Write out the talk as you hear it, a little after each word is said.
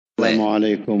السلام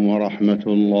عليكم ورحمة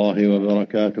الله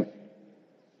وبركاته.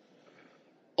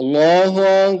 الله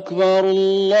أكبر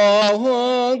الله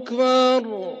أكبر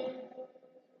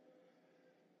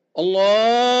الله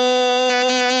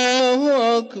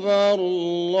أكبر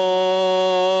الله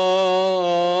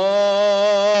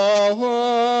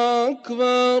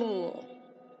أكبر.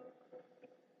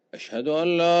 أشهد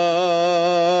أن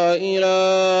لا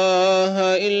إله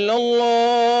إلا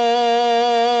الله.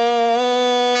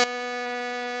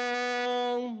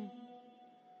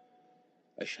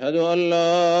 أشهد أن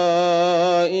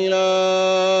لا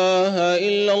إله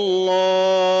إلا الله.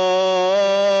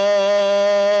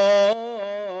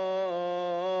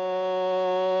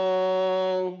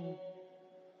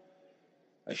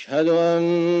 أشهد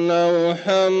أن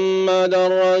محمدًا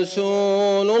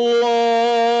رسول الله.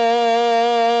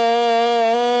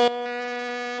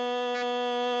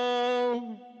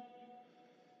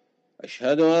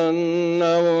 أشهد أن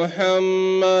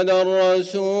محمدًا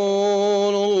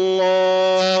رسول الله.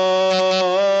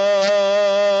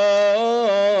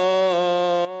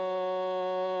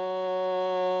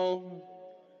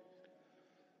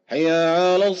 حي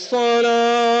على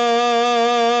الصلاة.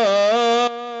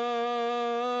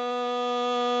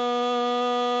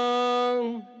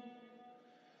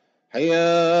 حي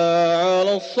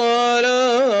على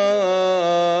الصلاة.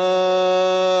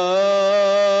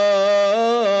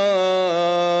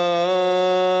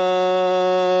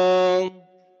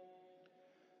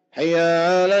 حي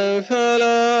على الفلاح.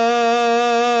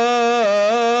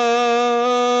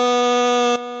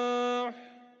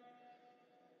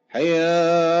 حي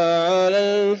على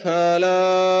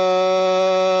الفلاح.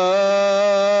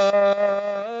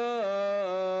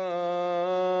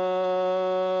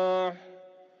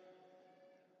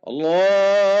 الله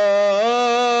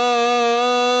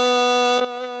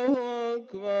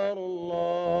أكبر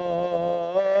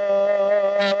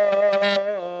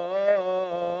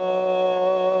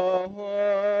الله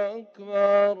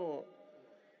أكبر.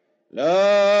 لا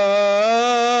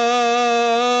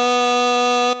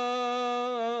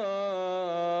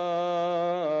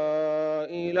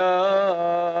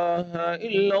إله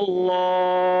إلا الله.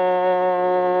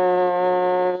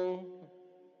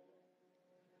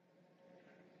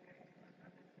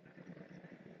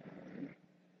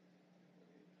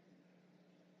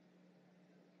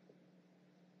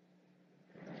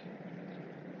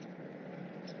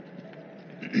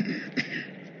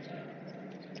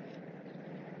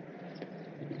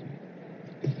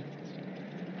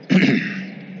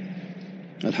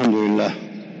 الحمد لله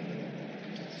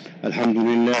الحمد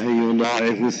لله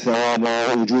يضاعف الثواب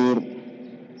والأجور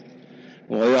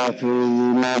ويغفر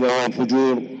الذنوب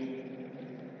والفجور،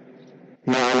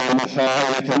 يعلم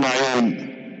خائنة الأعين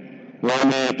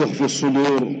وما تخفي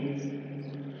الصدور.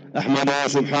 أحمده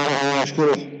سبحانه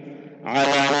وأشكره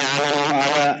على نعمه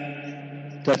على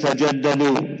تتجدد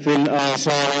في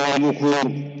الآصال والبكور،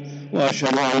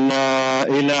 وأشهد أن لا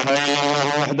إله إلا الله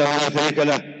وحده لا شريك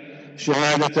له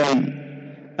شهادة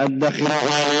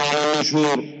أدخرها لله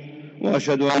المشهور،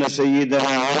 وأشهد أن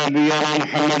سيدنا ونبينا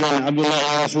محمدا عبد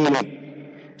الله ورسوله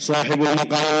صاحب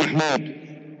المقام المحمود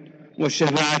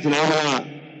والشفاعة العظمى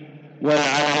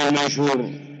والعلم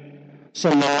المنشور،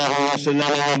 صلى الله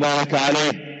وسلم وبارك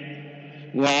عليه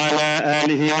وعلى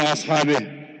آله وأصحابه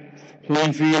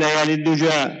هم في ليالي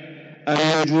الدجى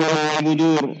النجوم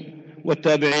والبدور،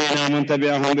 والتابعين من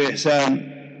تبعهم بإحسان،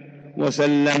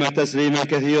 وسلم تسليما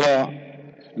كثيرا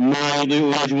ما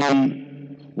يضيء نجم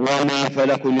وما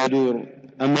فلك يدور.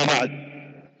 أما بعد،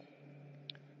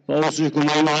 فأوصيكم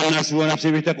أيها الناس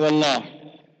ونفسي بتقوى الله،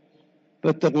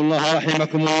 فاتقوا الله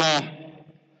رحمكم الله،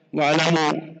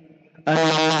 واعلموا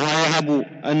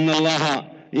أن الله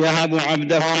يهب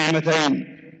عبده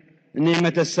نعمتين: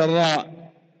 نعمة السراء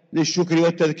للشكر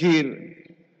والتذكير،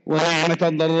 ونعمة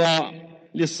الضراء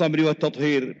للصبر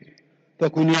والتطهير.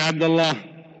 فكن يا عبد الله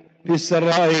في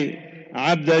السراء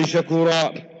عبدا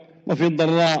شكورا، وفي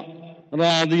الضراء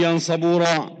راضيا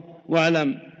صبورا،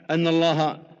 واعلم أن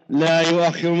الله لا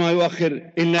يؤخر ما يؤخر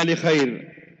إلا لخير،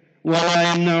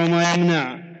 ولا يمنع ما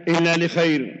يمنع إلا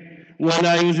لخير،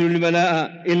 ولا يزل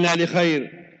البلاء إلا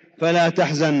لخير. فلا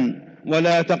تحزن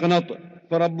ولا تقنط،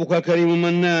 فربك كريم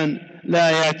منان لا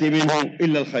يأتي منه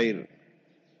إلا الخير.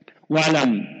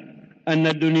 واعلم أن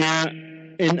الدنيا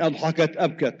إن أضحكت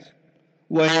أبكت،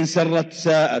 وإن سرت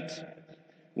ساءت،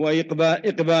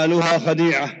 وإقبالها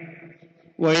خديعة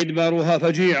وإدبارها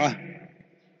فجيعة،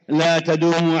 لا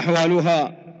تدوم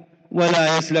أحوالها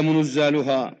ولا يسلم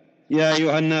نزالها. يا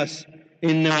أيها الناس،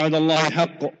 إن وعد الله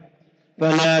حق،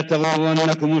 فلا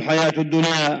تغرنكم الحياة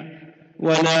الدنيا،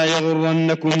 ولا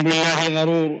يغرنكم بالله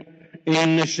غرور.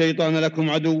 إن الشيطان لكم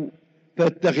عدو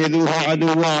فاتخذوه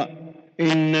عدوا،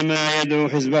 إنما يدعو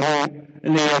حزبه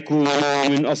ليكونوا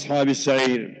من أصحاب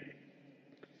السعير.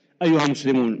 أيها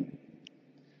المسلمون،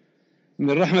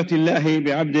 من رحمة الله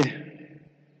بعبده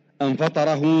أن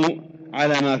فطره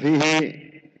على ما فيه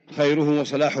خيره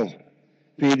وصلاحه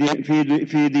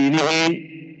في دينه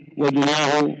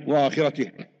ودنياه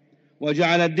وآخرته،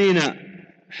 وجعل الدين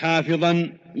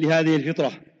حافظا لهذه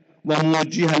الفطرة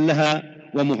وموجها لها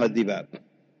ومهذبا.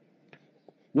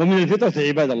 ومن الفطرة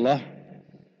عباد الله،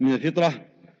 من الفطرة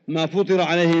ما فطر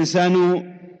عليه الإنسان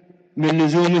من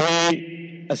لزومه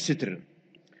الستر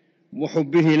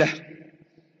وحبه له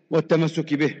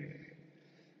والتمسك به،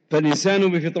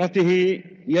 فالإنسان بفطرته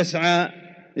يسعى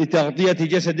لتغطية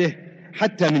جسده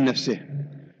حتى من نفسه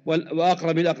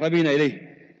وأقرب الأقربين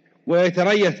إليه،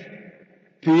 ويتريث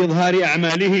في إظهار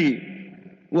أعماله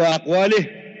وأقواله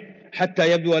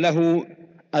حتى يبدو له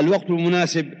الوقت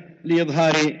المناسب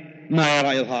لإظهار ما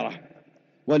يرى إظهاره.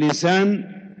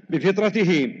 والإنسان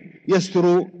بفطرته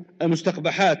يستر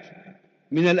المستقبحات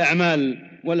من الأعمال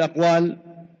والأقوال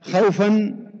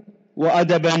خوفا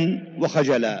وأدبا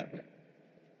وخجلا.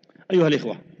 أيها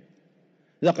الإخوة،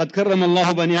 لقد كرم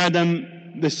الله بني آدم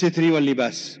بالستر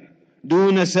واللباس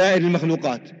دون سائر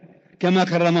المخلوقات، كما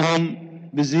كرمهم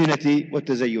بالزينة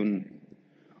والتزين.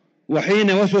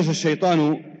 وحين وسوس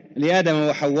الشيطان لآدم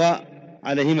وحواء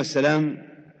عليهما السلام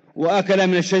وأكلا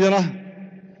من الشجرة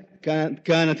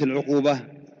كانت العقوبة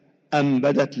أن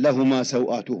بدت لهما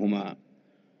سوآتهما،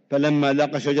 فلما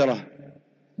لاقى شجرة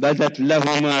بدت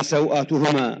لهما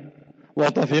سوآتهما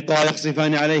وطفقا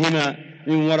يخصفان عليهما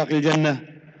من ورق الجنة،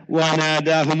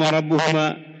 وناداهما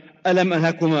ربهما ألم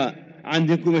أنهكما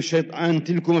عن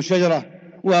تلكما الشجرة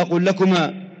وأقول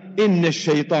لكما إن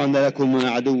الشيطان لكما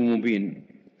عدو مبين.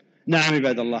 نعم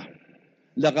عباد الله،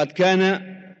 لقد كان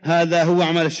هذا هو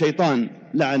عمل الشيطان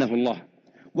لعنه الله،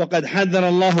 وقد حذر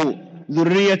الله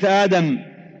ذرية آدم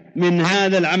من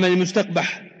هذا العمل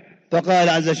المستقبح، فقال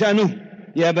عز شأنه: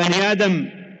 يا بني آدم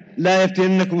لا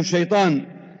يفتننكم الشيطان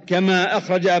كما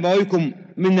أخرج أبويكم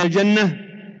من الجنة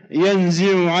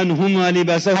ينزع عنهما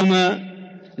لباسهما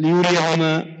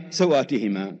ليريهما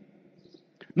سوآتهما.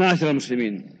 معاشر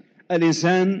المسلمين،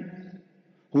 الإنسان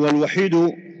هو الوحيد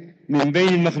من بين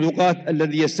المخلوقات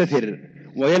الذي يستتر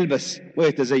ويلبس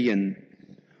ويتزين،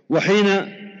 وحين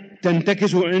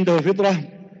تنتكس عنده فطرة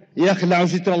يخلع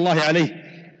ستر الله عليه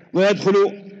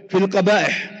ويدخل في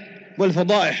القبائح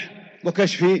والفضائح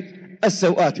وكشف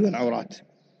السوءات والعورات.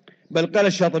 بل قال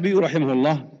الشاطبي رحمه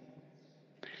الله: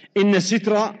 إن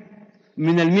الستر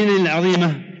من المنن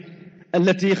العظيمة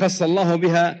التي خص الله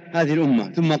بها هذه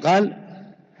الأمة. ثم قال: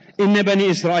 إن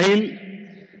بني إسرائيل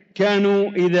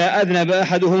كانوا إذا أذنب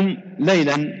أحدهم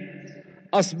ليلا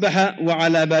أصبح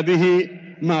وعلى بابه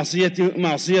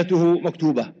معصيته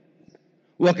مكتوبة،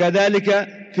 وكذلك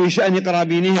في شأن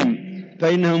قرابينهم،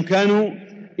 فإنهم كانوا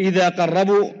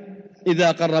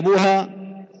إذا قربوها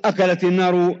أكلت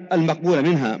النار المقبول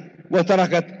منها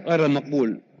وتركت غير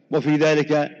المقبول، وفي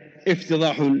ذلك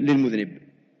افتضاح للمذنب.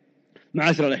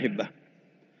 معاشر الأحبة،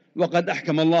 وقد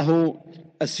أحكم الله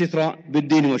الستر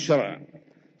بالدين والشرع،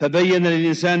 فبين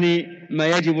للإنسان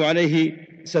ما يجب عليه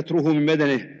ستره من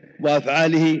بدنه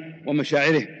وأفعاله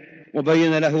ومشاعره،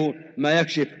 وبين له ما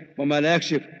يكشف وما لا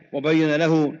يكشف، وبين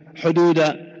له حدود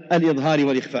الإظهار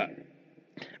والإخفاء.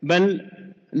 بل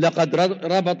لقد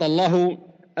ربط الله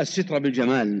الستر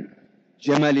بالجمال،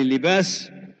 جمال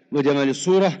اللباس وجمال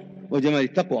الصورة وجمال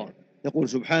التقوى. يقول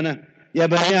سبحانه: يا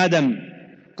بني آدم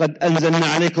قد أنزلنا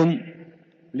عليكم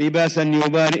لباسا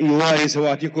يواري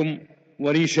سواتكم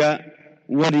وريشا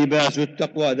ولباس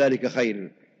التقوى ذلك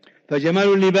خير.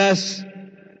 فجمال اللباس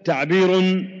تعبير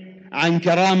عن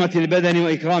كرامة البدن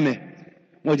وإكرامه،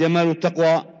 وجمال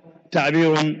التقوى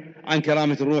تعبير عن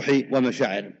كرامة الروح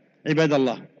ومشاعر. عباد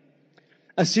الله،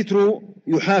 الستر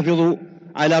يحافظ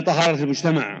على طهارة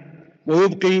المجتمع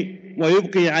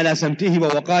ويبقي على سمته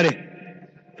ووقاره،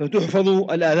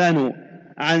 فتحفظ الآذان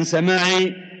عن سماع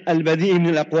البذيء من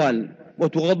الأقوال،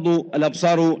 وتغض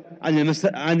الأبصار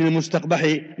عن المستقبح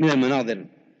من المناظر.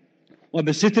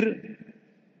 وبالستر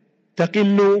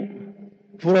تقل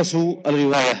فرص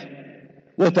الغواية،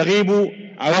 وتغيب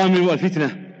عوامل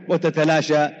الفتنة،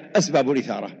 وتتلاشى أسباب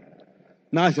الإثارة.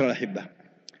 معاشر الأحبة،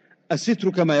 الستر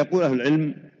كما يقول أهل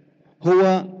العلم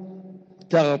هو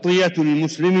تغطية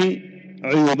المسلم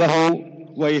عيوبه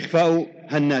وإخفاء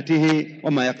هناته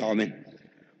وما يقع منه،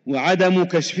 وعدم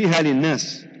كشفها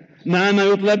للناس، مع ما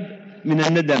يطلب من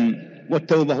الندم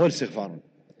والتوبة والاستغفار.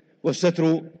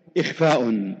 والستر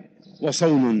إخفاء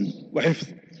وصون وحفظ،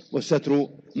 والستر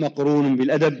مقرون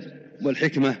بالأدب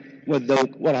والحكمة والذوق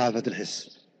ورهافة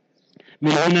الحس.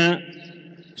 من هنا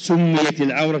سميت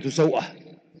العورة سوءة،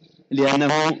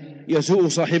 لأنه يسوء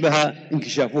صاحبها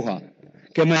انكشافها،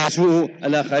 كما يسوء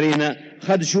الآخرين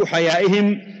خدش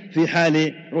حيائهم في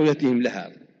حال رؤيتهم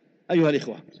لها. أيها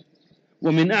الإخوة،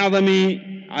 ومن أعظم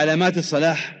علامات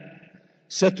الصلاح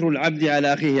ستر العبد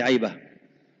على أخيه عيبه،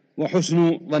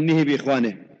 وحسن ظنه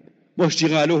بإخوانه،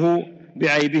 واشتغاله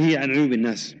بعيبه عن عيوب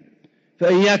الناس.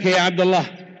 فإياك يا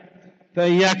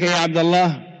عبد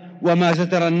الله وما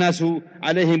ستر الناس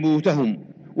عليهم بيوتهم،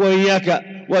 وإياك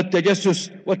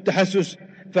والتجسس والتحسس،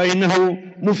 فإنه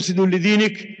مفسد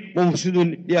لدينك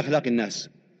ومفسد لأخلاق الناس.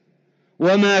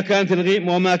 وما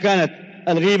كانت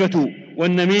الغيبة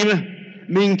والنميمة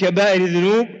من كبائر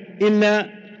الذنوب إلا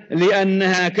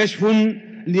لأنها كشف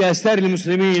لأستار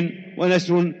المسلمين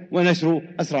ونشر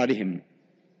أسرارهم.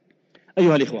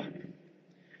 أيها الإخوة،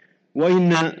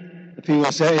 وإن في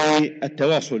وسائل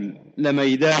التواصل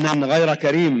لميدانا غير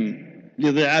كريم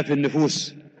لضعاف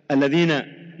النفوس الذين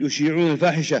يشيعون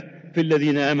الفاحشة في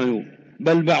الذين آمنوا،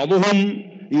 بل بعضهم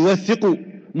يوثق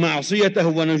معصيته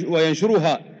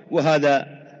وينشرها، وهذا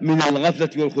من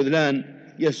الغفلة والخذلان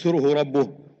يستره ربه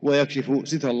ويكشف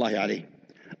ستر الله عليه.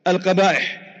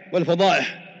 القبائح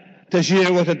والفضائح تشيع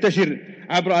وتنتشر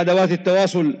عبر أدوات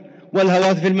التواصل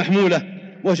والهواتف المحمولة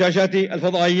وشاشات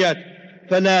الفضائيات،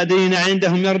 فلا دين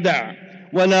عندهم يردع،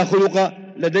 ولا خلق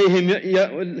لديهم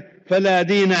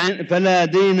فلا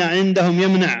دين عندهم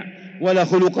يمنع، ولا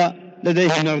خلق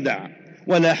لديهم يردع،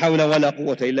 ولا حول ولا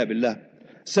قوة إلا بالله.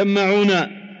 سماعون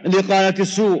لقالة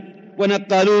السوء،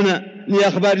 ونقالون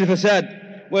لأخبار الفساد،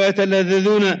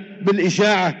 ويتلذذون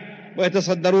بالإشاعة،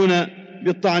 ويتصدرون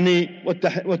بالطعن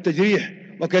والتجريح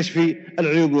وكشف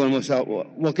العيوب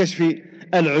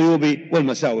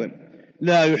والمساوئ.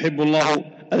 لا يحب الله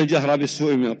الجهر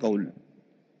بالسوء من القول.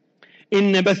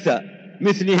 إن بث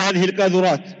مثل هذه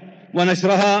القاذورات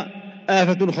ونشرها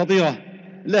آفة خطيرة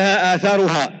لها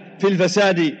آثارها في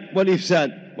الفساد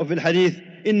والإفساد. وفي الحديث: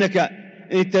 إنك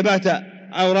إن اتبعت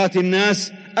عورات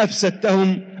الناس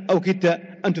أفسدتهم أو كدت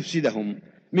أن تفسدهم،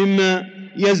 مما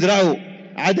يزرع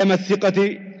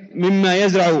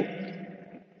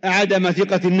عدم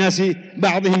ثقة الناس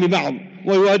بعضهم ببعض،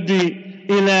 ويؤدي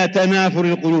إلى تنافر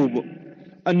القلوب.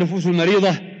 النفوس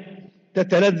المريضة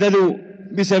تتلذذ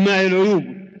بسماع العيوب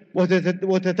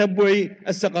وتتبع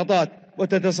السقطات،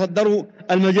 وتتصدر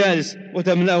المجالس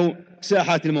وتملأ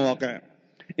ساحات المواقع.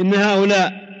 إن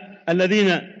هؤلاء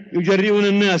الذين يجرئون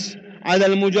الناس على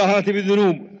المجاهرة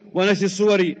بالذنوب ونشر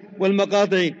الصور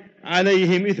والمقاطع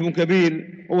عليهم إثم كبير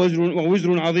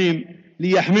ووزر عظيم،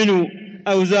 ليحملوا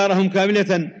أوزارهم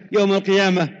كاملة يوم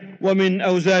القيامة، ومن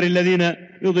أوزار الذين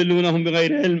يضلونهم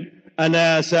بغير علم،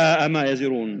 ألا ساء ما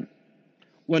يزرون.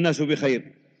 والناس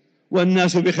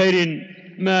بخير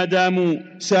ما داموا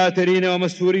ساترين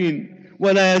ومستورين،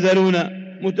 ولا يزالون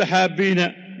متحابين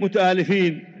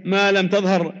متآلفين ما لم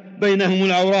تظهر بينهم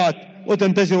العورات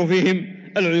وتنتشر فيهم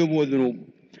العيوب والذنوب.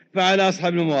 فعلى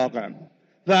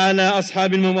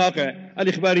أصحاب المواقع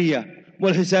الإخبارية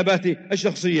والحسابات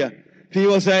الشخصية في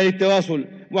وسائل التواصل،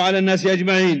 وعلى الناس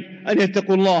أجمعين أن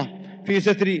يتقوا الله في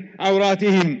ستر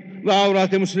عوراتهم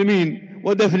وعورات المسلمين،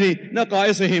 ودفن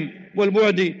نقائصهم،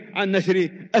 والبعد عن نشر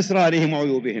أسرارهم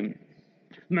وعيوبهم.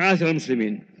 معاشر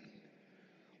المسلمين،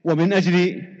 ومن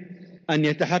أجل أن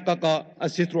يتحقق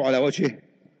الستر على وجهه،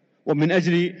 ومن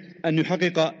أجل أن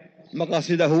يحقق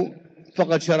مقاصده،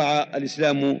 فقد شرع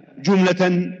الإسلام جملة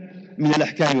من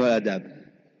الأحكام والآداب.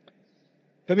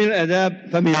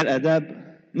 فمن الآداب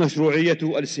مشروعية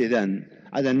الاستئذان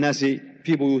على الناس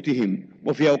في بيوتهم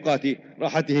وفي أوقات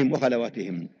راحتهم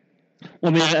وخلواتهم.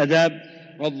 ومن الآداب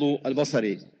غض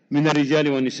البصر من الرجال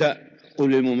والنساء.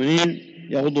 قل للمؤمنين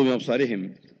يغضوا من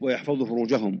أبصارهم ويحفظوا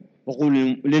فروجهم،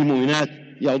 وقل للمؤمنات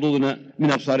يغضضن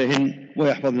من أبصارهن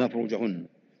ويحفظن فروجهن.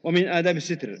 ومن آداب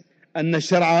الستر أن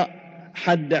الشرع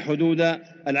حد حدود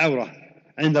العورة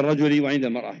عند الرجل وعند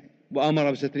المرأة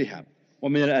وأمر بسترها.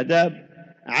 ومن الآداب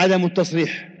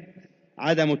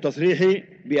عدم التصريح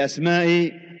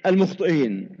بأسماء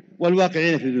المخطئين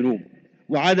والواقعين في الذنوب،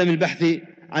 وعدم البحث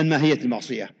عن ماهية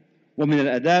المعصية. ومن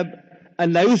الآداب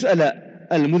أن لا يسأل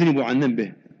المذنب عن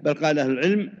ذنبه، بل قال أهل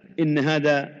العلم إن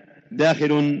هذا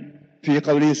داخل في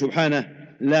قوله سبحانه: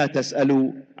 لا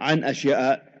تسألوا عن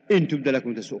أشياء إن تبد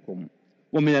لكم تسؤكم.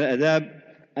 ومن الآداب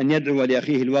أن يدعو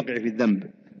لأخيه الواقع في الذنب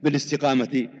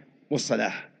بالاستقامة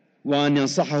والصلاح، وأن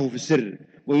ينصحه في السر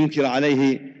وينكر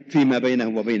عليه فيما بينه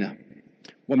وبينه.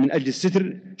 ومن أجل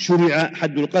الستر شرع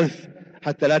حد القذف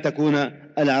حتى لا تكون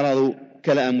الأعراض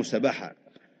كلام مستباحا.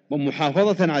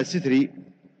 ومحافظة على الستر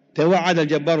توعد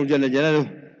الجبار جل جلاله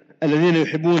الذين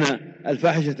يحبون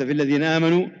الفاحشة في الذين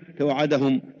آمنوا،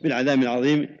 توعدهم بالعذاب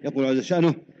العظيم. يقول عز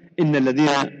شأنه: إن الذين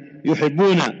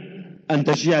يحبون أن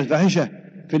تشيع الفاحشة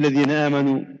في الذين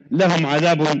آمنوا لهم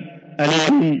عذاب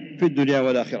أليم في الدنيا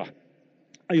والآخرة.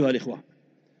 أيها الإخوة،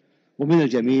 ومن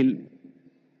الجميل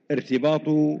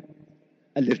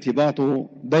الارتباط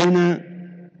بين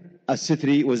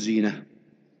الستر والزينة،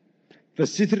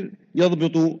 فالستر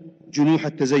يضبط جنوح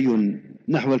التزين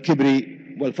نحو الكبر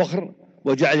والفخر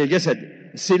وجعل الجسد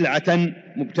سلعة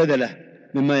مبتذلة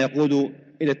مما يقود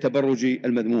إلى التبرج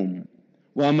المذموم،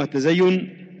 وأما التزين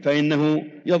فإنه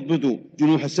يضبط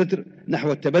جنوح الستر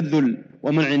نحو التبذل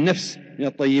ومنع النفس من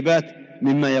الطيبات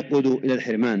مما يقود إلى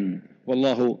الحرمان،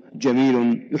 والله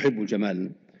جميل يحب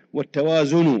الجمال.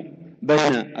 والتوازن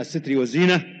بين الستر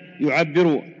والزينة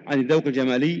يعبر عن الذوق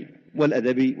الجمالي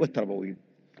والأدبي والتربوي.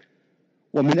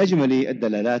 ومن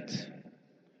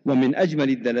أجمل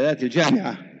الدلالات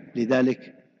الجامعة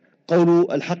لذلك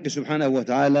قول الحق سبحانه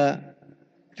وتعالى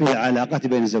في العلاقة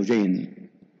بين الزوجين: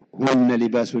 هن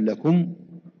لباس لكم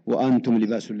وأنتم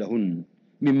لباس لهن،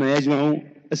 مما يجمع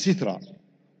الستر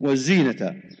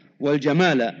والزينة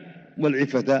والجمال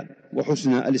والعفة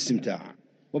وحسن الاستمتاع.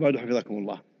 وبعد، حفظكم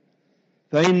الله،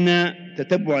 فإن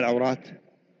تتبع العورات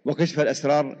وكشف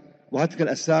الأسرار وهتك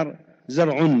الأستار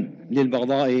زرع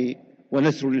للبغضاء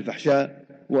ونسر للفحشاء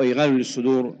وإغال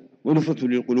للصدور ونفرة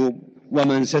للقلوب،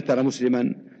 ومن ستر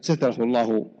مسلما ستره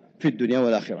الله في الدنيا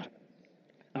والآخرة.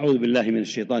 أعوذ بالله من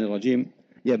الشيطان الرجيم.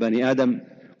 يا بني آدم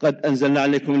قد أنزلنا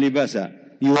عليكم لباسا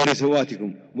يواري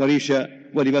سوآتكم وريشا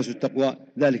ولباس التقوى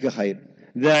ذلك خير،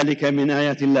 ذلك من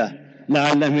آيات الله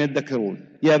لعلهم يذكرون.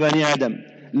 يا بني آدم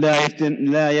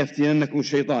لا يفتننكم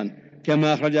الشيطان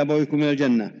كما أخرج أبويكم من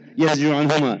الجنة ينزع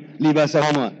عنهما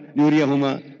لباسهما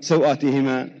ليريهما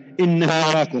سوآتهما إنه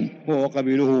يراكم هو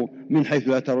وقبيله من حيث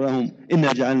لا ترونهم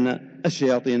إنا جعلنا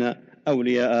الشياطين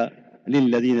أولياء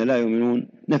للذين لا يؤمنون.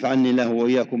 نفعني الله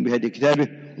وإياكم بهدي كتابه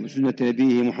وبسنة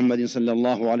نبيه محمد صلى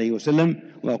الله عليه وسلم.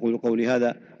 وأقول قولي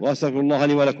هذا وأستغفر الله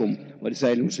لي ولكم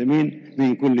ولسائر المسلمين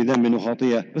من كل ذنب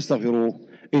وخطيئة فاستغفروه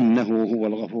إنه هو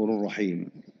الغفور الرحيم.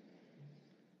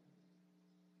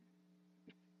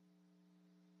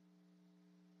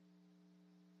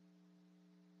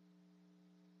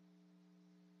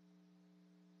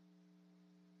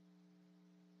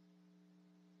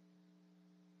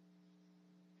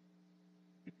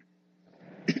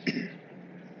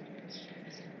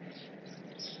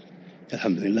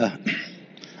 الحمد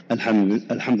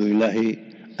لله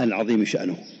العظيم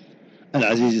شأنه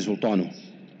العزيز سلطانه،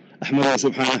 أحمده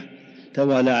سبحانه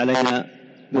توالى علينا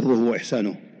بره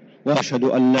وإحسانه، وأشهد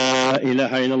أن لا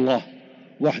إله إلا الله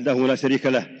وحده لا شريك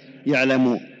له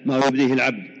يعلم ما يبديه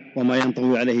العبد وما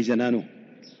ينطوي عليه جنانه،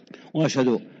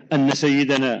 وأشهد أن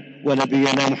سيدنا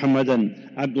ونبينا محمدا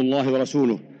عبد الله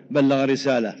ورسوله بلغ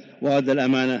الرسالة وأدى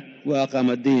الأمانة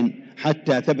وأقام الدين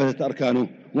حتى ثبتت أركانه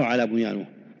وعلى بنيانه،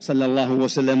 صلى الله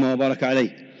وسلم وبارك عليه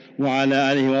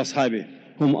وعلى آله وأصحابه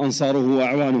هم أنصاره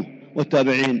وأعوانه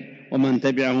والتابعين ومن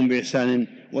تبعهم بإحسان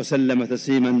وسلم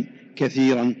تسليما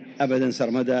كثيرا أبدا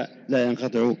سرمدا لا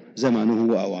ينقطع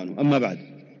زمانه وأوانه. أما بعد،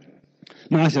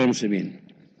 معاشر المسلمين،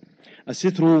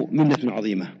 الستر منة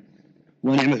عظيمة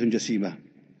ونعمة جسيمة،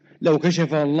 لو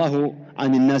كشف الله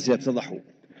عن الناس لاتضحوا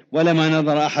ولما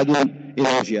نظر أحد إلى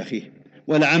وجه أخيه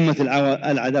ولعمت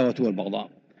العداوة والبغضاء.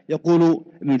 يقول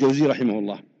ابن الجوزي رحمه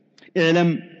الله: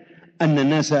 اعلم أن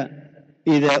الناس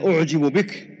إذا أعجبوا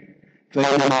بك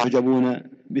فإنهم يعجبون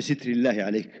بستر الله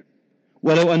عليك،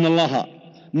 ولو أن الله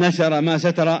نشر ما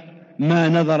ستر ما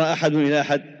نظر أحد إلى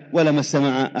أحد ولما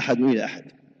استمع أحد إلى أحد.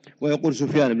 ويقول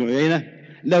سفيان بن عيينة: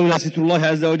 لولا ستر الله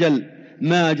عز وجل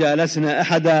ما جالسنا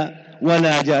أحدا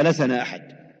ولا جالسنا أحد.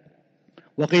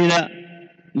 وقيل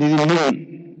لذي النون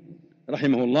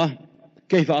رحمه الله: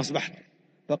 كيف أصبحت؟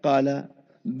 فقال: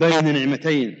 بين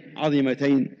نعمتين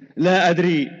عظيمتين لا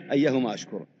أدري أيهما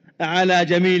أشكر، على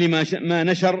جميل ما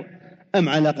نشر أم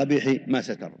على قبيح ما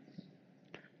ستر.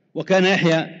 وكان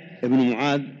يحيى ابن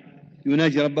معاذ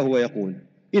يناجي ربه ويقول: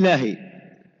 إلهي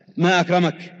ما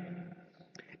أكرمك،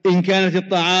 إن كانت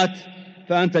الطاعات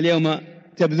فأنت اليوم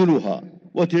تبذلها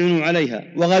وتعين عليها،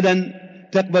 وغدا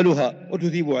تقبلها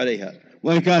وتثيب عليها،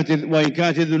 وإن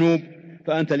كانت الذنوب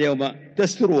فأنت اليوم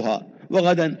تسترها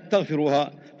وغدا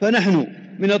تغفرها، فنحن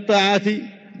من الطاعات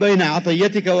بين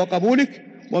عطيتك وقبولك،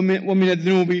 ومن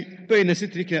الذنوب بين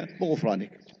سترك وغفرانك.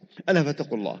 ألا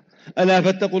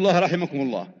فاتقوا الله رحمكم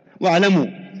الله، واعلموا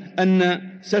أن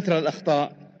ستر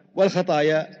الأخطاء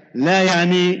والخطايا لا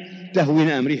يعني تهوين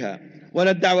أمرها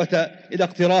ولا الدعوة إلى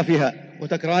اقترافها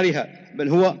وتكرارها، بل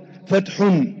هو فتح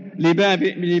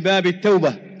لباب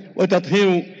التوبة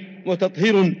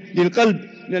وتطهير للقلب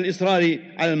من الإصرار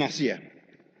على المعصية.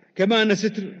 كما أن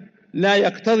الستر لا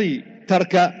يقتضي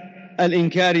ترك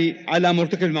الإنكار على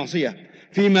مرتكب المعصية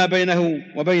فيما بينه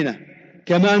وبينه،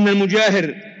 كما أن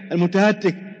المجاهر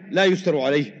المتهتك لا يستر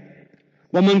عليه،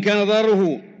 ومن كان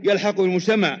ضرره يلحق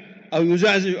بالمجتمع أو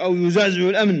يزعزع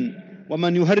الأمن،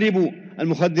 ومن يهرب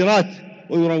المخدرات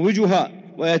ويروجها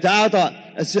ويتعاطى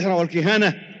السحر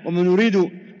والكهانة، ومن يريد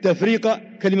تفريق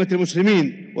كلمة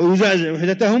المسلمين ويزعزع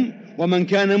وحدتهم، ومن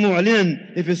كان معلنا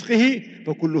لفسقه،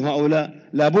 فكل هؤلاء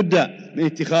لا بد من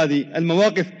اتخاذ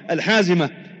المواقف الحازمة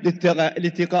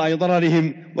لاتقاء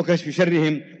ضررهم وكشف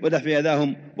شرهم ودفع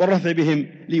أذاهم والرفع بهم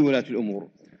لولاة الأمور.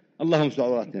 اللهم استر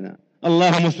عوراتنا،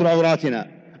 اللهم استر عوراتنا،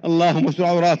 اللهم استر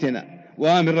عوراتنا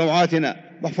وآمن روعاتنا،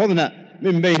 واحفظنا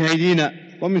من بين أيدينا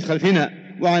ومن خلفنا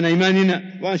وعن أيماننا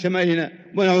وعن شمائلنا،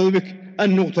 ونعوذ بك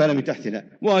أن نغتال من تحتنا،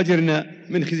 وأجرنا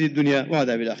من خزي الدنيا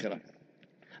وعذاب الآخرة.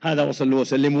 هذا وصلوا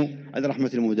وسلموا على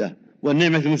رحمة المهداة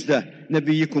والنعمة المسداة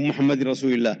نبيكم محمد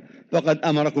رسول الله، فقد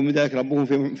أمركم بذلك ربكم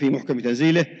في محكم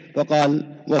تنزيله، فقال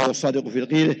وهو الصادق في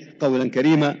قيله قولا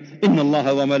كريما: إن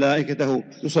الله وملائكته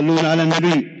يصلون على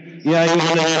النبي يا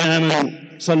أيها الذين آمنوا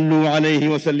صلوا عليه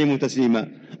وسلموا تسليما.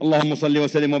 اللهم صل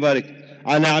وسلم وبارك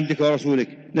على عبدك ورسولك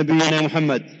نبينا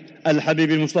محمد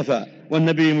الحبيب المصطفى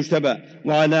والنبي المجتبى،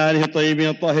 وعلى آله الطيبين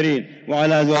الطاهرين،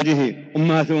 وعلى أزواجه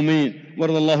أمهات المؤمنين،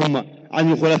 وارض اللهم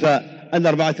عن الخلفاء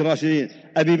الأربعة الراشدين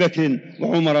أبي بكر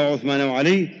وعمر وعثمان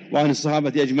وعلي، وعن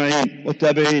الصحابة أجمعين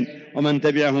والتابعين ومن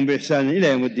تبعهم بإحسان إلى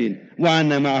يوم الدين،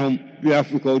 وعنا معهم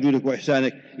بعفوك وجودك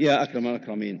وإحسانك يا أكرم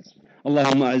الأكرمين.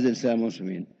 اللهم أعز الإسلام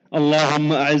والمسلمين،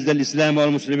 اللهم أعز الإسلام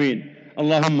والمسلمين،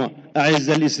 اللهم أعز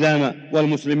الإسلام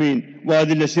والمسلمين،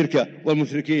 وأذل الشرك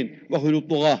والمشركين، وخذل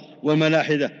الطغاة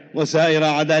والملاحدة وسائر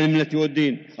أعداء الملة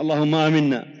والدين. اللهم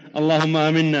آمنا، اللهم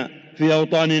آمنا في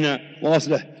أوطاننا،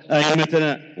 وأصلح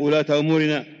أئمتنا وولاة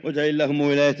أمورنا، واجعل اللهم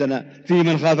ولايتنا في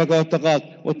من خافك واتقاك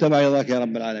واتبع رضاك يا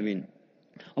رب العالمين.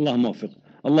 اللهم وفق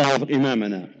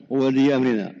إمامنا وولي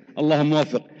أمرنا، اللهم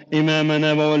وفق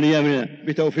إمامنا وولي أمرنا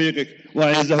بتوفيقك،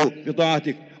 وأعزه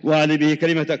بطاعتك، وأعلي به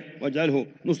كلمتك، واجعله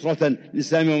نصرة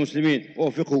للإسلام والمسلمين،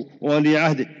 ووفقه وولي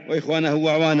عهده وإخوانه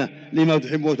وأعوانه لما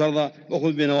تحب وترضى،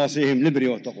 وخذ بنواصيهم للبر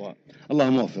والتقوى.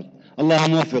 اللهم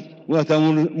وفق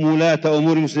ولاة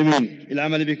أمور المسلمين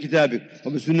العمل بكتابك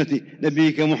وبسنة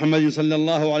نبيك محمد صلى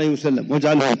الله عليه وسلم،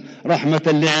 واجعلهم رحمة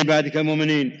لعبادك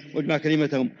المؤمنين، واجمع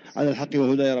كلمتهم على الحق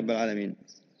والهدى يا رب العالمين.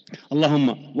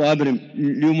 اللهم وأبرم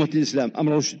لأمة الإسلام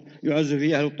أمر رشد يعز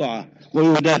فيه أهل الطاعة،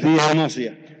 ويهدى فيه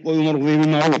المعصية، ويمر فيه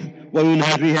بالمعروف،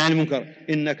 وينهى فيه عن المنكر،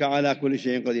 إنك على كل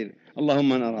شيء قدير. اللهم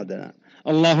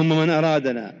من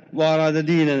أرادنا وأراد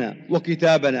ديننا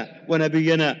وكتابنا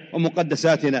ونبينا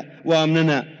ومقدساتنا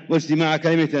وأمننا واجتماع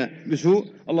كلمتنا بسوء،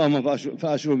 اللهم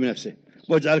فأشره بنفسه،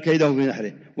 واجعل كيده في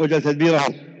نحره، واجعل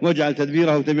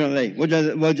تدبيره تدميرا عليه،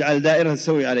 واجعل دائرة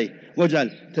السوء عليه،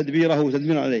 واجعل تدبيره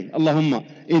تدميرا عليه. اللهم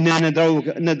إنا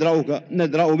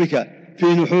ندرأ بك في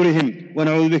نحورهم،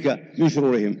 ونعوذ بك من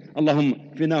شرورهم. اللهم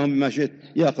فناهم بما شئت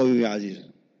يا قوي يا عزيز.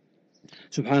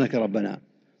 سبحانك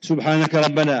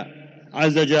ربنا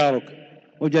عز جارك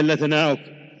وجل ثناؤك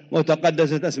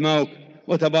وتقدست أسماؤك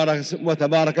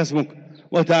وتبارك اسمك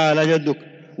وتعالى جدك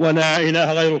ولا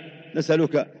إله غيرك.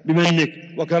 نسألك بمنك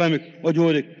وكرمك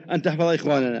وجودك أن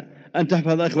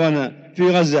تحفظ إخواننا في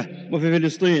غزة وفي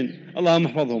فلسطين. اللهم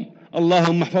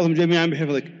احفظهم جميعا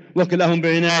بحفظك، وكلهم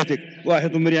بعنايتك،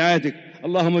 واحطهم برعايتك.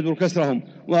 اللهم اجبر كسرهم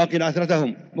وأقل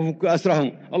عثرتهم وفك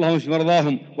أسرهم. اللهم اشف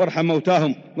مرضاهم وارحم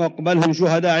موتاهم واقبلهم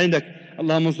شهداء عندك.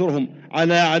 اللهم انصرهم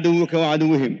على عدوك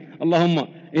وعدوهم. اللهم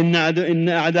إن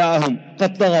أعداءهم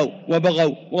قد طغوا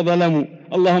وبغوا وظلموا.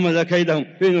 اللهم اجعل كيدهم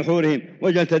في نحورهم،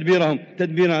 واجعل تدبيرهم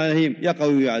تدبيرا عليهم يا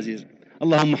قوي يا عزيز.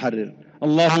 اللهم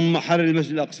حرر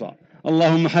المسجد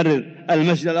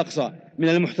الأقصى من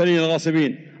المحتلين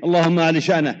الغاصبين. اللهم أعل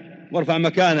شأنه وارفع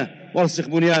مكانه وارسخ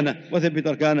بنيانه وثبت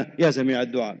أركانه يا سميع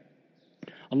الدعاء.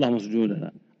 اللهم انصر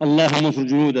جنودنا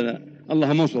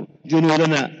اللهم انصر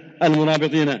جنودنا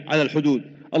المرابطين على الحدود.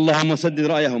 اللهم سدد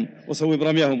رأيهم وصوب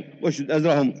رميهم واشد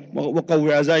أزرهم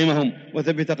وقوي عزائمهم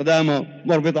وثبت أقدامهم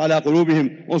واربط على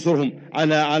قلوبهم وانصرهم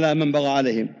على من بغى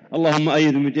عليهم. اللهم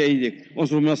أيدهم بأيديك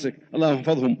وانصرهم بنصرك. اللهم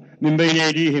احفظهم من بين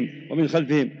أيديهم ومن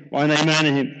خلفهم وعن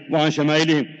أيمانهم وعن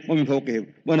شمائلهم ومن فوقهم،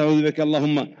 ونعوذ بك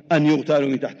اللهم أن يغتالوا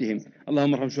من تحتهم.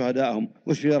 اللهم ارحم شهداءهم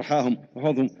واشف جرحاهم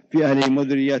واحفظهم في أهلهم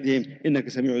وذرياتهم إنك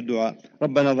سميع الدعاء.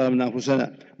 ربنا ظلمنا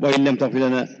أنفسنا وإن لم تغفر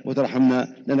لنا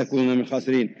وترحمنا لنكونن من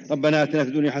الخاسرين. ربنا آتنا في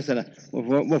الدنيا حسنة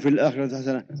وفي الآخرة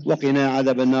حسنة وقنا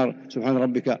عذاب النار. سبحان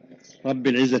ربك رب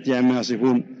العزة عما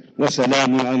يصفون،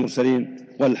 وسلام على المرسلين،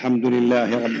 والحمد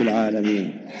لله رب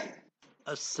العالمين.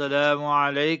 Assalamu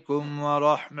alaikum wa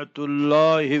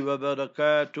rahmatullahi wa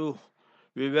barakatuh.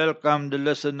 We welcome the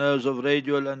listeners of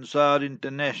Radio Al-Ansar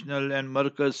International and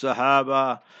Markaz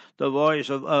Sahaba, the voice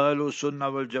of Ahlus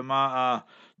Sunnah wal Jama'ah,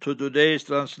 to today's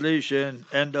translation,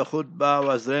 and the khutbah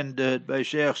was rendered by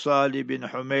Sheikh Salih bin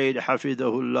Humaid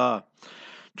Hafidahullah.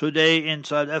 Today in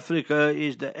South Africa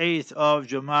is the 8th of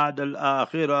Jum'ad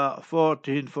al-Akhirah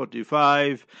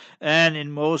 1445, and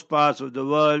in most parts of the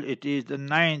world it is the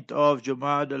 9th of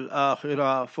Jum'ad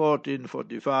al-Akhirah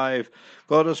 1445,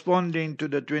 corresponding to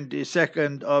the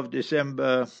 22nd of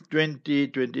December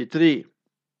 2023.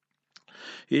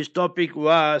 His topic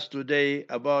was today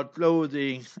about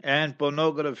clothing and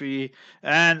pornography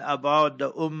and about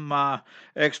the Ummah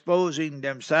exposing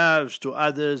themselves to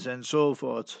others and so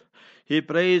forth. He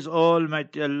praised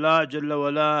Almighty Allah Jalla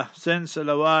wala, sent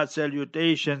salawat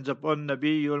salutations upon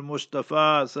Nabiul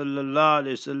Mustafa sallallahu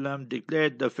alaihi wasallam,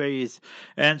 declared the faith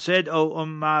and said, O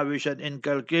Ummah, we should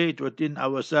inculcate within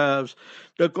ourselves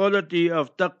the quality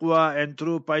of taqwa and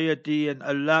true piety and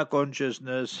Allah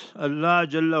consciousness. Allah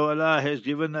Jalla wala has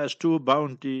given us two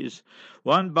bounties.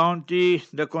 One bounty,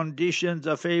 the conditions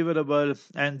are favorable,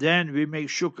 and then we make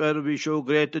shukr, we show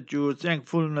gratitude,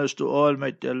 thankfulness to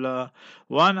Almighty Allah.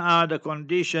 One are the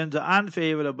conditions are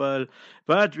unfavorable,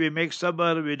 but we make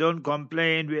sabr, we don't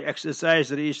complain, we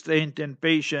exercise restraint and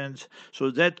patience. So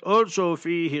that also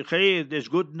fihi khair, there's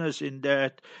goodness in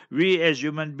that. We as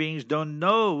human beings don't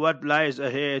know what lies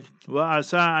ahead. Wa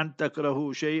asa an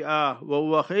takrahu shay'a wa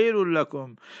huwa khairul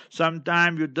lakum.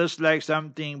 Sometimes you dislike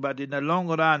something, but in the long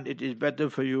run it is better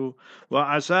for you.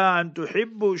 Wa asa an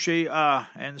tuhibbu shay'a,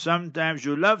 and sometimes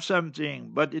you love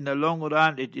something, but in the long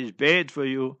run it is bad for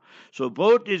you. So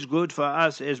both is good for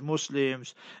us as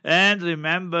Muslims. And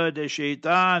remember, the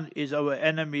shaitan is our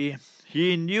enemy.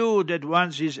 He knew that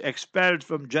once he's expelled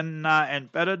from Jannah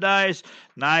and paradise,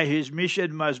 now his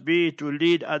mission must be to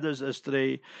lead others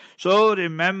astray. So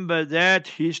remember that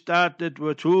he started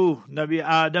with who? Nabi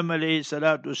Adam alayhi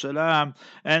salatu salam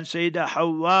and Sayyidah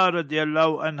Hawwa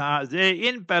radiallahu anha. They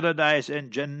in paradise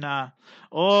and Jannah.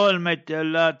 Almighty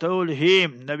Allah told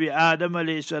him, Nabi Adam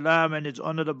alayhi salam and his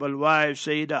honorable wife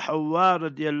Sayyidah Hawwa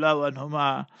radiallahu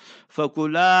anhuma,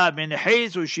 فَكُلَا مِنْ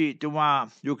حَيْثُ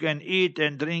شِئْتُمَا, you can eat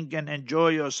and drink and enjoy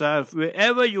yourself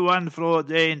wherever you want for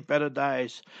there in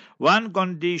paradise. One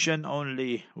condition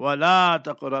only, وَلَا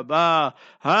تَقْرَبَا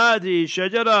هَذِهِ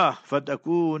شَجَرَةً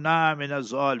فَتَكُونَا مِنَ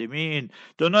الظَّالِمِينَ.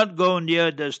 Do not go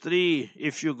near this tree.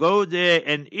 If you go there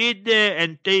and eat there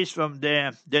and taste from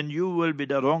there, then you will be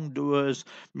the wrongdoers,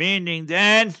 meaning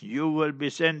then you will be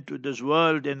sent to this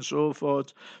world and so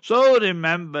forth. So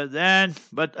remember then,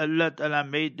 but Allah Ta'ala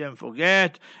made them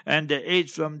forget and they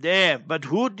ate from there. But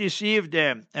who deceived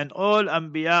them? And all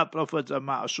Anbiya prophets are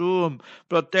ma'asum,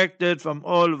 protected from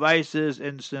all vices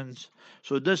and sins.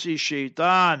 So this is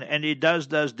shaitan, and he does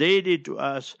this daily to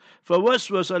us.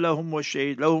 فَوَسْوَسَ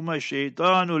لَهُمَ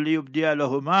الشَّيْطَانُ لِيُبْدِيَ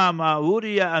لَهُمَا مَا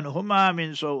وُرِيَ عَنْهُمَا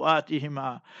مِنْ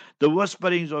سَوْآتِهِمَا. The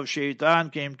whisperings of shaitan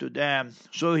came to them.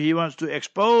 So he wants to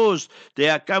expose. They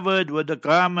are covered with the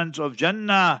garments of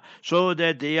Jannah, so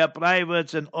that they are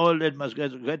privates and all that must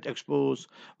get exposed.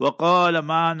 وَقَالَ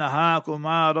مَا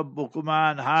نَهَاكُمَا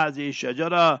رَبُّكُمَا عَنْ هَذِهِ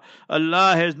الشَّجَرَةِ.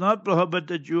 Allah has not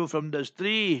prohibited you from this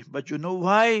tree, but you know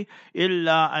why?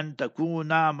 إِلَّا أَن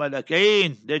تَكُونَا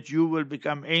مَلَكَيْنِ, that you will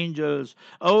become angels.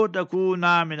 أَوْ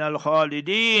تَكُونَا مِنَ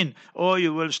الْخَالِدِينَ, or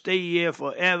you will stay here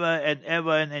forever and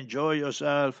ever and enjoy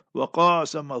yourself.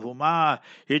 وَقَاسَمَهُمَا,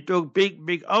 he took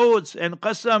big oaths and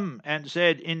qasam and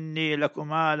said, إِنِّي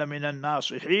لَكُمَا لَمِنَ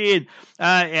النَّاصِحِينَ,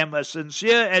 I am a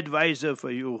sincere advisor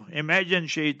for you. Imagine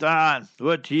shaitan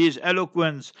with his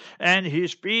eloquence and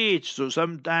his speech. So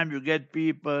sometimes you get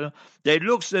people, they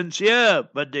look sincere,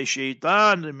 but they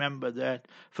shaitan, remember that.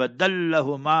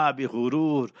 فَدَلَّهُمَا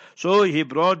بِغُرُورٍ, so he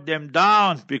brought them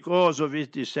down because of his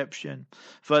deception.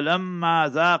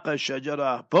 فَلَمَّا ذَاقَ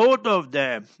الشَّجَرَةَ, both of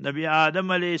them, Nabi Adam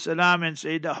alayhi salam and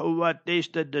Sayyidah Hawwa,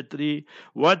 tasted the tree.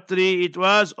 What tree it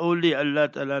was, only Allah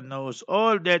Ta'ala knows.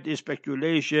 All that is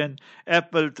speculation.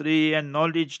 Apple tree and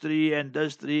knowledge tree and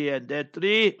this tree and that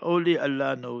tree, only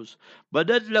Allah knows.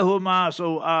 بَدَتْ لَهُمَا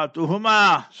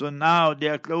سَوْآتُهُمَا, so now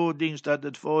their clothing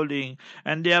started falling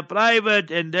and they are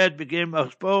private, and that became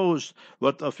exposed.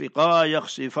 وَطَفِقَا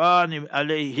يَخْصِفَانِ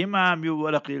عَلَيْهِمَا مِنْ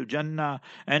وَرَقِ الْجَنَّةِ,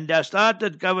 and they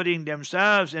started covering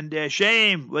themselves and their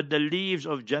shame with the leaves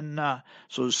of Jannah.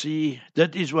 So see,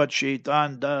 that is what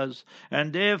shaitan does.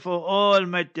 And therefore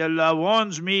Almighty Allah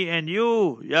warns me and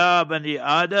you, Ya Bani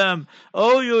Adam,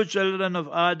 O you children of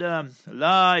Adam,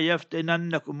 La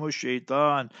yaftinannakum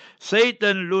shaitan,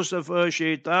 Satan, Lucifer,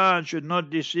 shaitan should not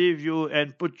deceive you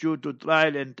and put you to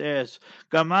trial and test.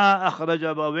 Kama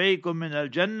akhraja awaykum min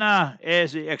al-Jannah,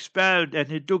 as he expelled and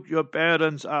he took your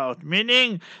parents out.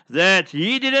 Meaning that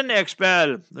he didn't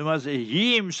expel,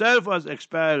 he himself was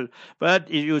expelled. But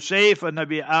if you say for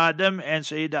Nabi Adam and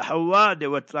Sayyidah Hawa, they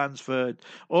were transferred.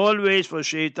 Always for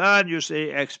Shaitan you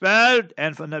say expelled,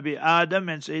 and for Nabi Adam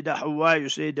and Sayyidah Hawa you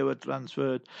say they were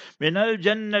transferred. Min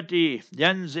al-Jannati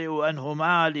yanzi'u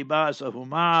anhuma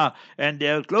libasahuma, and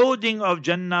their clothing of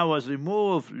Jannah was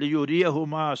removed,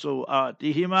 liyuriyahuma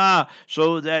sawatihima,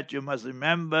 so that you must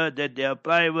remember that their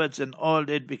privates and all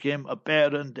that became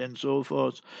apparent and so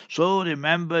forth. So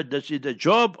remember, this is the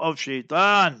job of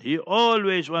Shaitan. He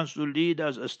always wants to lead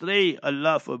us astray,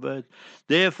 Allah forbid.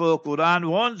 Therefore Quran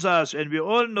warns us, and we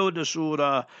all know the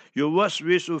surah,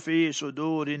 yuwaswisu fi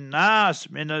sudurin nas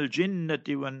min al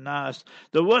jinnati wan nas,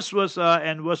 the waswasa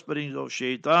and whisperings of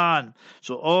Shaitan.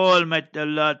 So Almighty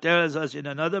Allah tells us in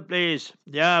another place,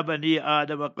 Ya bani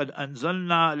Adam qad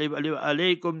anzalna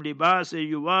alaykum libasa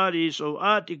yuwari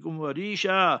sawatikum wa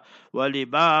risha wa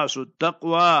libasu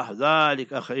taqwa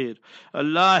dhalika khair.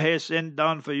 Allah has sent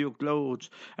down for you clothes,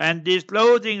 and this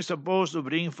clothing is supposed to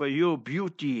bring for you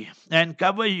beauty and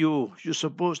cover you. You're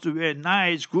supposed to wear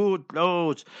nice, good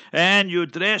clothes, and you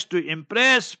dress to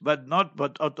impress, but not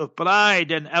but out of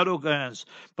pride and arrogance.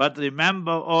 But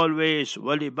remember always,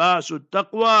 walibasu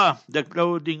taqwa, the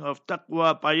clothing of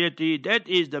taqwa, piety, that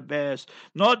is the best,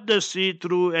 not the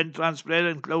see-through and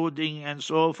transparent clothing and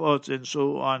so forth and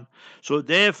so on. So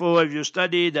therefore, if you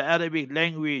study the Arabic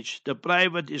language, the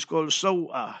private is called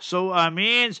sawa. Sawa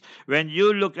means when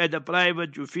you look at the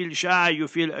private, you feel shy, you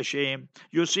feel ashamed.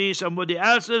 You see somebody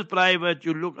else's private,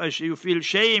 you feel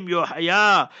shame, your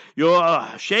haya, your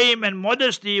shame and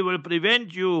modesty will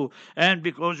prevent you, and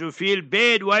because you feel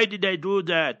bad, why did I do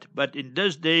that? But in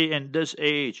this day and this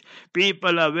age,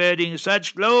 people are wearing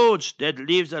such clothes that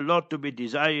leaves a lot to be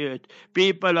desired.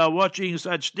 People are watching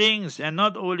such things, and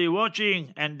not only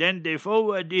watching, and then they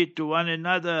forward it to one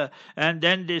another, and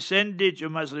then they send it, you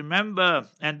must remember,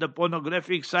 and the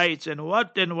pornographic sites and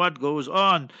what goes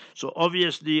on. So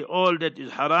obviously all that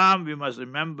is haram, we must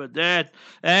remember that.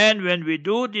 And when we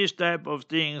do these type of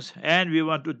things, and we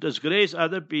want to disgrace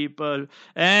other people,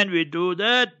 and we do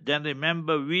that, then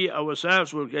remember we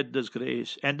ourselves will get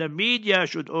disgrace. And the media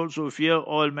should also fear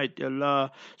Almighty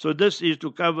Allah. So this is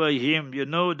to cover him,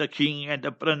 the king and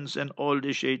the prince and all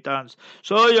the shaitans.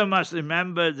 So you must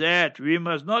remember that we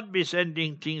must not be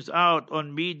sending things out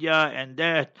on media, and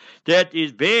that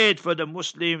is bad for the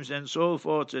Muslims and so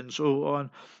forth and so on,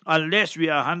 unless we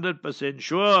are 100%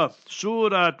 sure.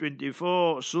 Surah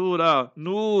 24, Surah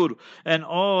Nur, and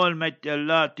Almighty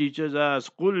Allah teaches us,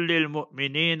 قُلْ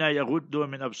لِلْمُؤْمِنِينَ يَغُدُّوا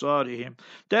مِنْ أَبْصَارِهِمْ,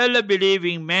 tell the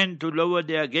believing men to lower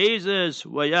their gazes,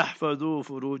 وَيَحْفَظُوا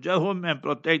فُرُوجَهُمْ, and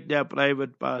protect their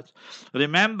private parts.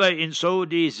 Remember, in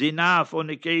Saudi, zina,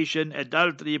 fornication,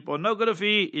 adultery,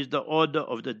 pornography is the order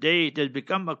of the day. It has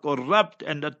become a corrupt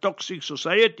and a toxic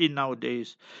society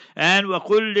nowadays. And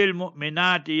وَقُلْ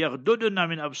لِلْمُؤْمِنَاتِ يَغْضُضْنَ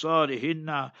مِنْ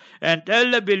أَبْصَارِهِنَّ, and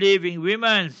tell the believing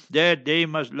women that they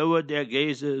must lower their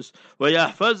gazes,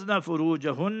 وَيَحْفَظْنَ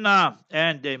فُرُوجَهُنَّ,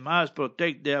 and they must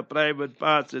protect their private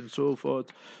parts and so forth.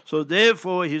 So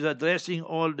therefore he's addressing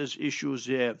all these issues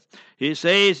here. He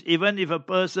says, even if a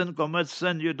person commits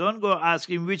sin, you don't go ask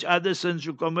him which other sins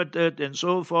you committed and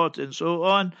so forth and so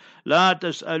on. لا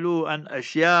تسألوا عن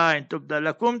أشياء إن تبد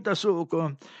لكم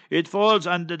تسؤكم. It falls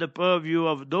under the purview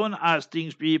of don't ask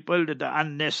things, people, that are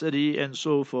unnecessary and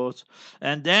so forth.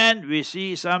 And then we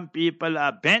see some people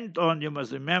are bent on, you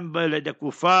must remember, like the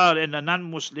kuffar and the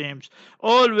non-Muslims.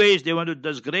 Always they want to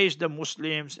disgrace the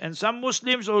Muslims, and some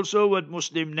Muslims also with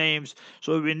Muslim names.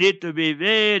 So we need to be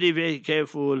very, very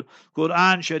careful.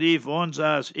 Quran Sharif warns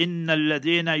us, إِنَّ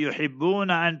الَّذِينَ يُحِبُّونَ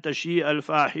أَن تَشِيءَ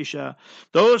الْفَاحِشَةَ,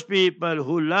 those people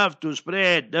who love to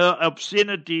spread the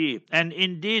obscenity and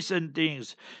indecent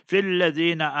things, فِي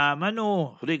الَّذِينَ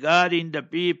آمَنُوا, regarding the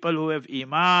people who have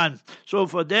iman. So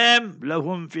for them,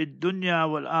 لَهُمْ فِي الدُّنْيَا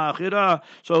وَالْآخِرَةِ,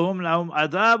 so hum lahum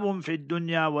adhabum fid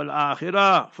dunya wal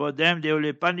akhirah, for them there will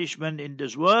be punishment in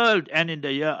this world and in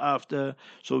the year after.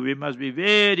 So we must be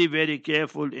very, very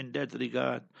careful in that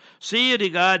regard. See,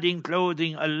 regarding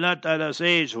clothing, Allah Ta'ala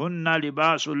says, Hunna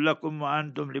libasul lakum wa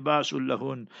antum libasul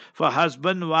lahun. For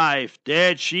husband, wife,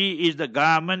 that she is the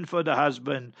garment for the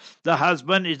husband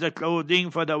is the clothing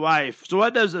for the wife. So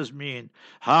what does this mean?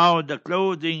 How the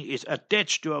clothing is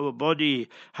attached to our body.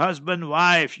 Husband,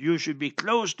 wife, you should be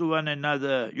close to one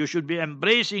another. You should be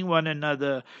embracing one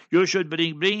another. You should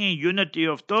be bringing unity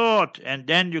of thought, and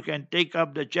then you can take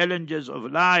up the challenges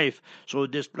of life. So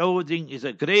this clothing is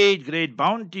a great, great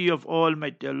bounty of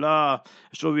Almighty Allah.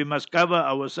 So we must cover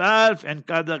ourselves and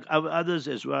cover others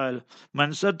as well.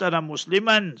 Man satara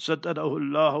musliman لِبَاسٍ سَتَرَهُ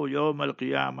اللَّهُ يَوْمَ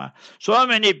الْقِيَامَةِ. So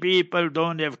many people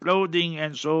don't have clothing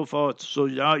and so forth. So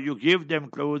now you give them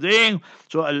clothing,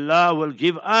 so Allah will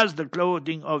give us the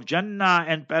clothing of Jannah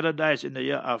and paradise in the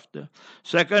year after.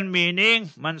 Second meaning,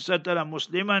 Man satara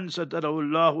Musliman satarahu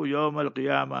Allahu yawm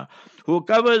al-qiyamah. Who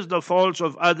covers the faults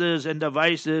of others and the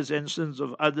vices and sins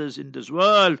of others in this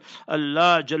world,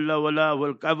 Allah Jalla wala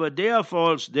will cover their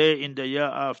faults there in the year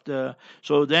after.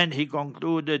 So then he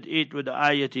concluded it with the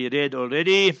ayat he read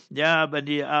already. Ya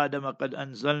bani Adam qad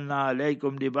anzalna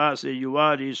alaykum libasa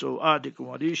yuwari su'atikum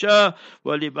wa risha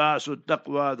wa libasu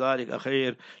taqwa dhalika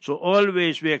khair. So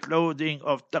always wear clothing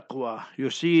of taqwa. You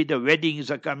see the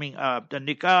weddings are coming up, the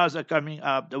nikahs are coming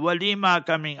up, the walima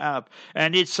coming up,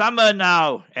 and it's summer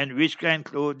now, and which kind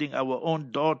of clothing our own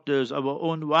daughters, our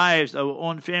own wives, our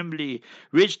own family,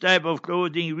 which type of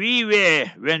clothing we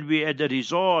wear when we at the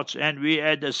resorts and we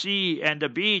at the sea and the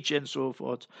beach and so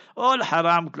forth. All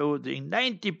haram clothing,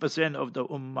 90% of the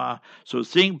ummah. So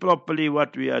think properly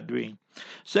what we are doing.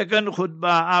 Second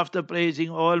khutbah, after praising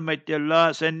Almighty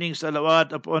Allah, sending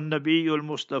salawat upon Nabiul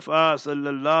Mustafa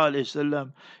sallallahu alaihi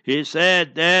wasallam, he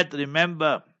said that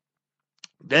remember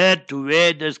that to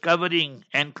wear this covering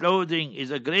and clothing is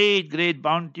a great, great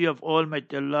bounty of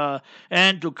Almighty Allah,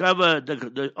 and to cover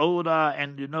the aura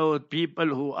and people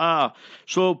who are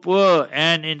so poor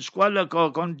and in squalor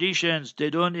conditions, they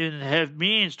don't even have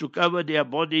means to cover their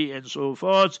body and so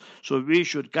forth. So we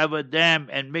should cover them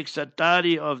and make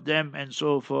satari of them and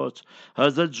so forth.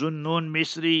 Hazrat Zunnun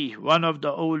Misri, one of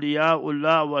the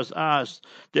awliyaullah, was asked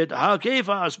that how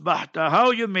kaifa asbahta, how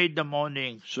you made the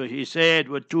morning. So he said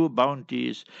with two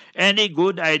bounties. Any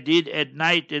good I did at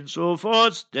night and so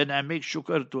forth, then I make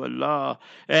shukr to Allah.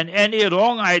 And any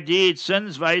wrong I did,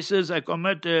 sins, vices I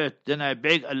committed, then I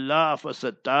beg Allah for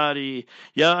satari.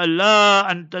 Ya Allah,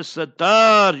 anta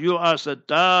sattar, you are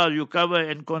sattar, you cover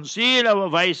and conceal our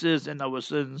vices and our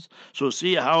sins. So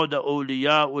see how the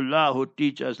awliyaullah who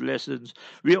teach us lessons.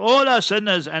 We all are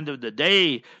sinners end of the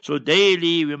day. So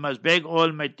daily we must beg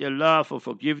Almighty Allah for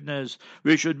forgiveness.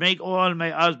 We should beg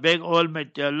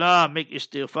Almighty Allah, make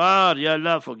istighfar, Ya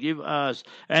Allah, forgive us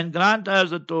and grant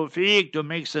us the tawfiq to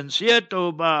make sincere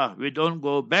tawbah. We don't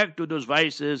go back to those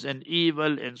vices and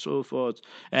evil and so forth.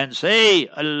 And say,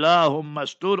 Allahumma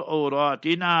stur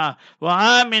awratina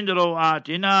wa amin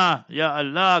rawatina. Ya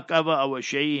Allah, cover our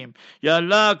shame. Ya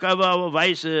Allah, cover our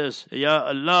vices. Ya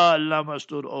Allah, Allah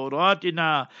mastur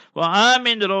awratina wa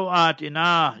amin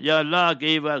rawatina. Ya Allah,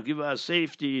 give us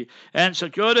safety and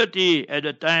security at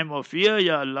the time of fear,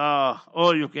 Ya Allah.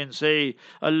 Or you can say,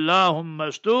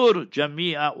 Allahumma stur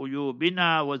jami'a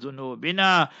uyubina wa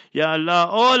dhunubina. Ya Allah,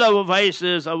 all our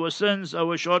vices, our sins,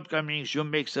 our shortcomings, you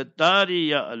make satari,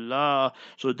 Ya Allah.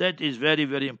 So that is very,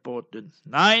 very important.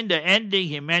 Now in the ending,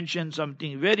 he mentioned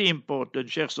something very important,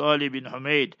 Sheikh Salih bin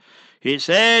Humaid. He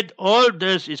said, all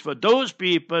this is for those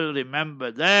people, remember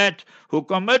that, who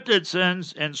committed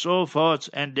sins and so forth,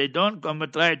 and they don't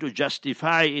try to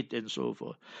justify it and so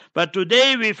forth. But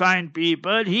today we find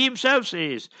people, he himself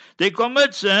says, they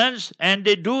commit sins and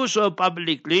they do so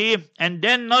publicly, and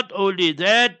then not only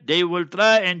that, they will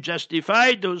try and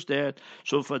justify those that.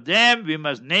 So for them, we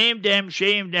must name them,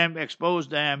 shame them, expose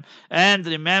them, and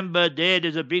remember there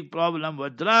is a big problem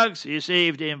with drugs. He says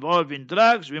if they involve in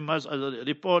drugs, we must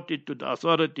report it to the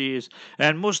authorities.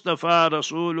 And Mustafa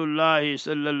Rasulullah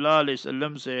sallallahu alaihi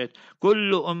wasallam said,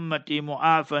 Kullu ummati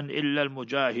mu'afan illa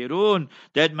al-mujahirun,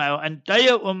 that my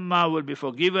entire ummah will be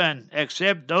forgiven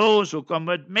except those who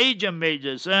commit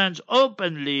major sins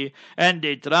openly and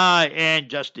they try and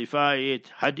justify it.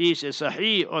 Hadith is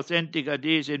sahih, authentic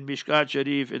hadith in Mishkat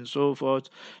Sharif and so forth.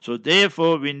 So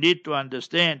therefore we need to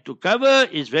understand, to cover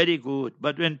is very good,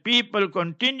 but when people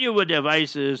continue with their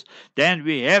vices, then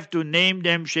we have to name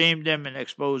them, shame them and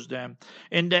expose them.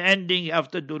 In the ending,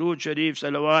 after Durood Sharif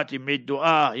Salawat, he made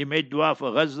dua. He made dua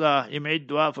for Gaza. He made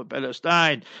dua for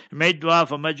Palestine. He made dua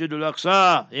for Masjid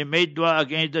al-Aqsa. He made dua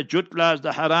against the Jutlas,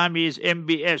 the Haramis,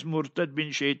 MBS, Murtad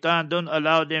bin Shaitan. Don't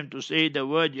allow them to say the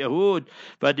word Yahud.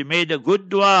 But he made a good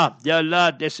dua. Ya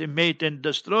Allah, decimate and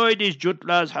destroy these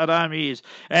Jutlas, Haramis,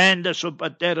 and the super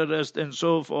terrorists and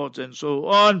so forth and so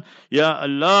on. Ya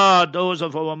Allah, those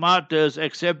of our martyrs,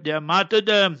 accept their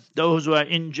martyrdom. Those who are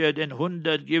injured, 100 and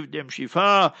 100, give them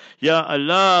shifa. Ya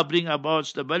Allah, bring about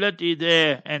stability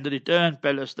there and return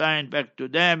Palestine back to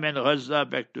them and Gaza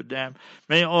back to them.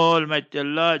 May Almighty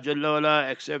Allah Jalla wala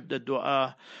accept the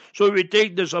dua. So we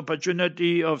take this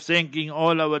opportunity of thanking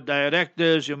all our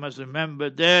directors. You must remember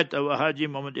that our Haji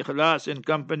Muhammad Ikhlas and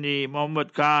company,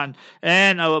 Muhammad Khan,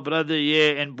 and our brother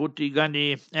Ye and Bhuti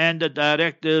Ghani, and the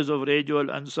directors of Radio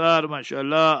Al Ansar,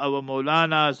 mashallah, our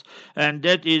Maulanas, and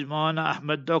that is Maulana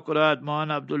Ahmad Dokrat,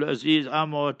 Maulana Abdul Aziz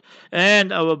Ahmad,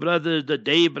 and our brothers, the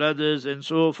Day brothers, and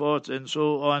so forth and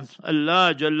so on.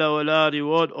 Allah Jalla wala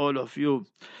reward all of you.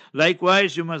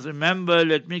 Likewise, you must remember,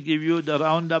 let me give you the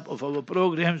roundup of our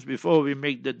programs before we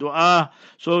make the dua.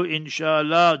 So,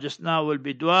 inshallah, just now will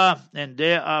be dua, and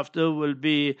thereafter will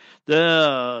be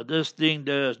the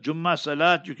Jummuah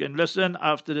Salat. You can listen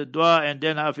after the dua, and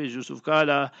then Hafiz Yusuf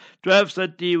Kala.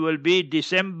 12:30 will be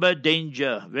December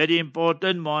Danger. Very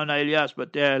important, Maulana Ilyas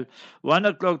Patel. 1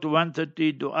 o'clock to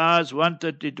 1:30 du'as,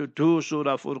 1:30 to 2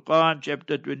 Surah Furqan,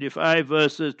 chapter 25,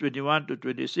 verses 21 to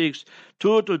 26,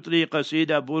 2 to 3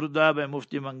 Qasida Burda by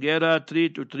Mufti Mangera, 3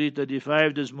 to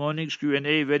 3:35 this morning's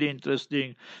Q&A, very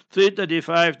interesting.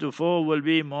 3:35 to 4 will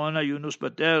be Maulana Yunus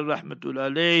Patel, Rahmatul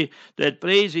Alayh, that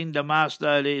praising the Master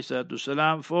alayhi salatu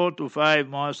salam. 4 to 5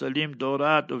 Maulana Salim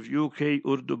Dorat of UK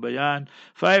Urdu Bayan,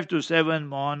 5 to 7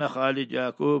 Maulana Khalid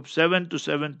Yaqub, 7 to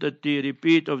 7:30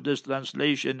 repeat of this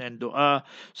translation and dua,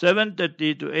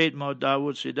 7:30 to 8 Maulana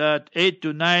Dawood Sidat, 8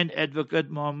 to 9 Advocate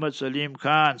Muhammad Salim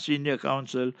Khan, Senior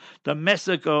Counsel, the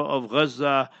massacre of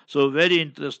Gaza. So very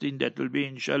interesting, that will be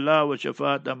inshallah wa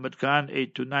Shafat Ahmad Khan,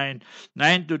 8 to 9.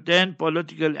 9 to 10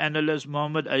 political analyst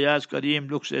Muhammad Ayaz Karim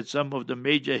looks at some of the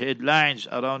major headlines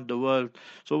around the world.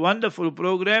 So wonderful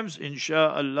programs,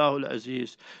 inshallah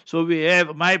al-Aziz. So we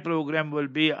have, my program will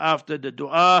be after the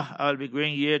dua. I'll be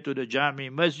going here to the Jami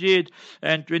Masjid,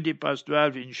 and 20 past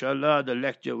 12 inshallah the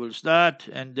lecture will start,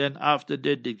 and then after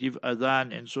that they give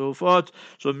adhan and so forth.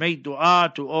 So make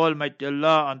dua to Almighty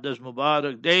Allah on this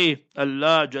Mubarak day.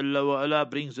 Allah Jalla wa Ala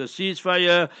brings a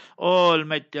ceasefire.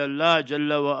 Almighty Allah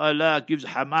Jalla wa Ala gives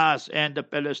Hamas and the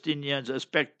Palestinians a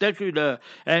spectacular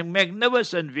and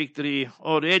magnificent victory.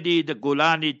 Already the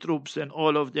Golani troops and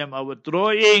all of them are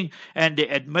withdrawing, and they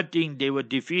admitting they were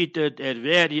defeated at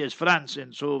various fronts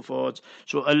and so forth.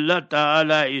 So Allah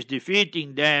Ta'ala is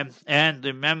defeating them, and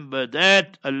remember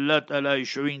that Allah Ta'ala is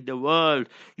showing the world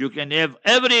you can have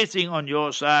everything on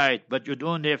your side, but you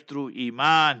don't have true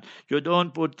Iman. You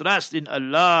don't put trust in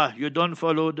Allah. You don't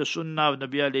follow the Sunnah of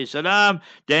Nabi alayhi salam,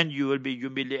 then you will be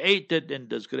humiliated and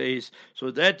disgraced.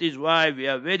 So that is why we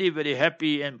are very, very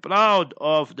happy and proud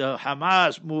of the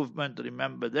Hamas movement.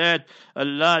 Remember that.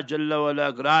 Allah Jalla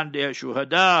wala grant their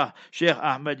shuhada, Sheikh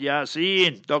Ahmad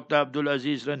Yasin, Dr. Abdul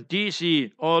Aziz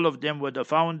Rantisi, all of them were the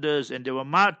founders, and they were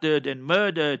martyred and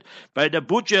murdered by the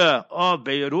butcher of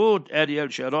Beirut, Ariel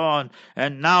Sharon,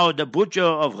 and now the butcher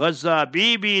of Gaza,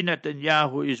 Bibi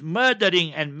Netanyahu, is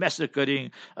murdering and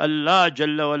massacring. Allah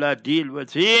Jalla wala deal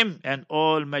with him, and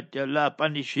Almighty Allah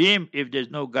punish him if there's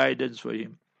no guidance for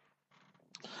him.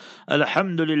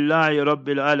 الحمد لله رب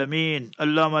العالمين.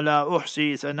 اللهم لا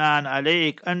أحصي ثناء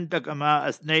عليك أنت كما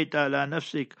أثنيت على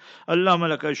نفسك. اللهم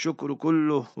لك الشكر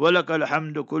كله ولك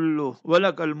الحمد كله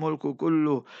ولك الملك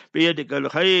كله بيدك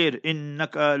الخير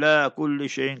إنك على كل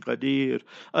شيء قدير.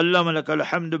 اللهم لك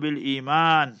الحمد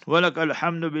بالإيمان ولك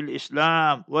الحمد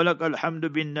بالإسلام ولك الحمد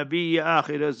بالنبي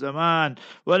آخر الزمان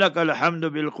ولك الحمد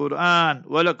بالقرآن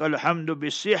ولك الحمد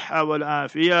بالصحة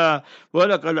والعافية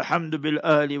ولك الحمد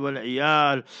بالأهل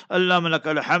والعيال. اللهم لك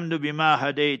الحمد بما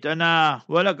هديتنا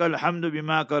ولك الحمد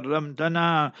بما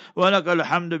كرمتنا ولك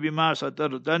الحمد بما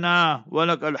سترتنا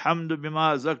ولك الحمد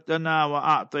بما رزقتنا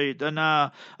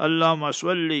وأعطيتنا. اللهم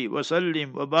صل وسلم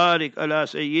وبارك على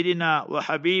سيدنا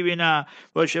وحبيبنا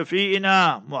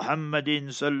وشفيئنا محمد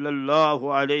صلى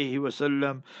الله عليه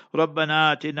وسلم.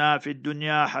 ربنا آتنا في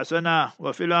الدنيا حسنة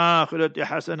وفي الآخرة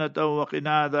حسنة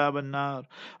وقنا عذاب النار.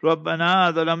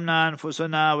 ربنا ظلمنا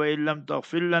أنفسنا وإن لم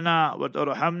تغفر لنا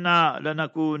وترحمنا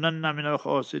لنكونن من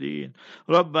الخاسرين.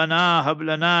 ربنا هب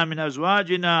لنا من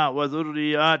أزواجنا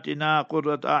وذرياتنا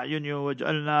قرة أعين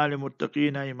واجعلنا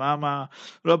للمتقين إماما.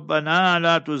 ربنا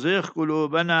لا تزغ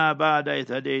قلوبنا بعد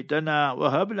إذ هديتنا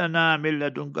وهب لنا من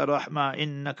لدنك رحمة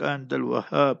إنك أنت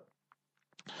الوهاب.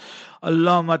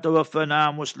 اللهم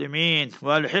توفنا مسلمين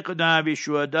والحقنا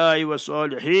بالشهداء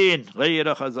والصالحين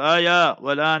غير خزايا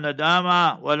ولا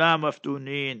ندامة ولا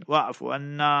مفتونين، واعف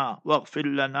عنا واغفر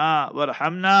لنا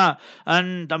وارحمنا،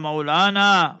 أنت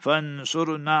مولانا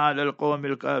فانصرنا على القوم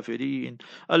الكافرين.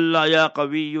 الله يا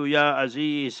قوي يا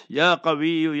عزيز، يا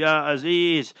قوي يا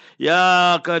عزيز،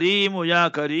 يا كريم يا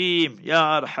كريم،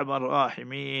 يا أرحم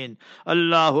الراحمين.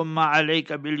 اللهم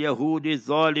عليك باليهود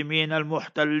الظالمين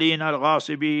المحتلين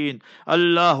الغاصبين،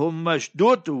 اللهم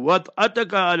اشدد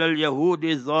وطأتك على اليهود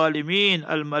الظالمين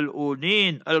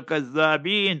الملعونين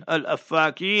الكذابين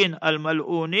الأفاكين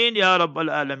الملعونين يا رب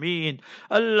العالمين.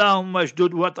 اللهم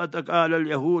اشدد وطأتك على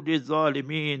اليهود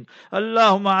الظالمين،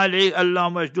 اللهم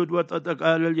اشدد وطأتك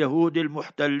على اليهود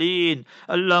المحتلين.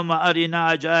 اللهم أرنا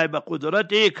عجائب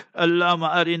قدرتك، اللهم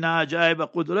أرنا عجائب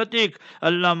قدرتك.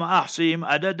 اللهم أحصهم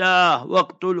عددا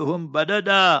واقتلهم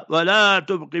بددا ولا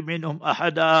تبق منهم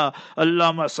أحدا.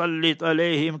 اللهم سلط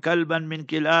عليهم كلبا من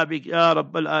كلابك يا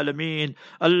رب العالمين.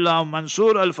 اللهم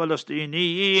انصر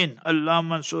الفلسطينيين،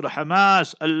 اللهم انصر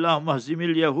حماس، اللهم اهزم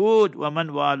اليهود ومن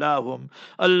والاهم،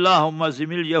 اللهم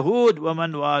اهزم اليهود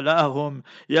ومن والاهم.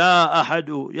 يا أحد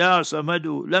يا صمد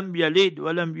لم يلد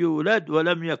ولم يولد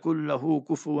ولم يكن له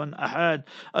كفوا أحد.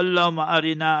 اللهم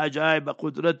أرنا عجائب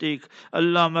قدرتك.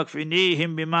 اللهم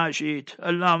اكفنيهم بما شئت،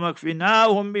 اللهم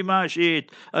اكفناهم بما شئت.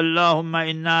 اللهم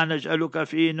إنا نجعلك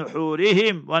في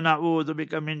نحورهم ونعوذ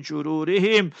بك من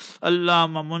شرورهم.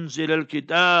 اللهم منزل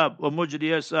الكتاب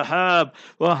ومجري السحاب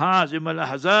وهازم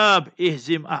الأحزاب،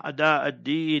 اهزم أعداء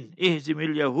الدين، اهزم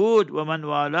اليهود ومن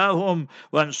والاهم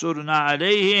وانصرنا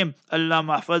عليهم.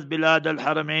 اللهم احفظ بلاد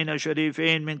الحرمين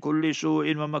الشريفين من كل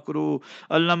سوء ومكروه.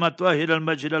 اللهم طهر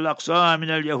المسجد الأقصى من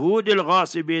اليهود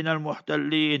الغاصبين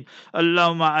المحتلين.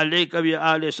 اللهم عليك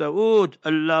بآل سعود،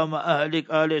 اللهم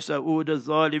أهلك آل سعود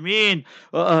الظالمين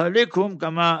وأهلكهم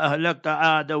كما أهلكت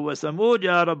عادا وثمود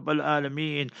يا رب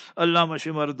العالمين. اللهم اشف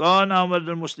مرضانا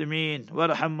ومرضى المسلمين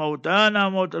وارحم موتانا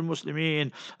وموتى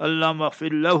المسلمين. اللهم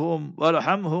اغفر لهم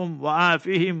وارحمهم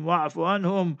وعافهم واعف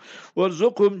عنهم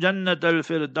وارزقهم جنة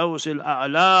الفردوس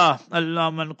الأعلى.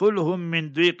 اللهم انقلهم من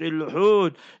ضيق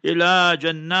اللحود إلى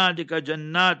جناتك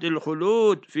جنات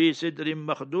الخلود في سدر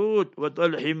مخدود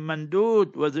وطلح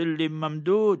مندود وظل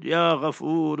ممدود يا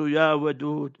غفور يا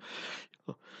ودود.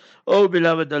 او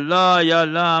بلاود اللہ، یا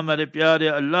اللہ ہمارے پیارے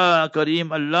اللہ،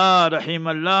 کریم اللہ، رحیم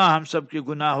اللہ، ہم سب کے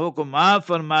گناہوں کو معاف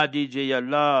فرما دیجئے یا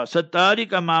اللہ، ستاری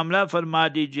کا معاملہ فرما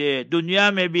دیجئے دنیا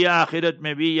میں بھی آخرت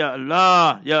میں بھی یا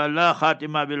اللہ۔ یا اللہ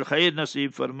خاتمہ بالخیر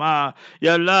نصیب فرما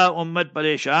یا اللہ، امت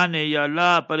پریشان ہے یا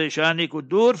اللہ، پریشانی کو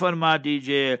دور فرما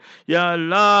دیجئے یا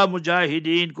اللہ،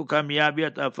 مجاہدین کو کامیابی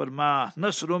عطا فرما،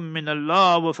 نصر من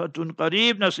اللہ و فتح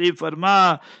قریب نصیب فرما۔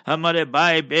 ہمارے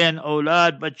بھائی بہن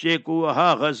اولاد بچے کو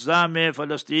وہاں غزہ میں،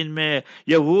 فلسطین میں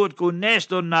یہود کو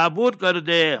نیست و نابود کر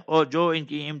دے، اور جو ان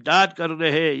کی امداد کر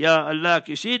رہے یا اللہ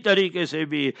کسی طریقے سے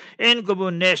بھی ان کو وہ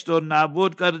نیست و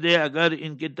نابود کر دے اگر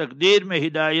ان کی تقدیر میں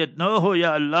ہدایت نہ ہو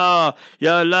یا اللہ۔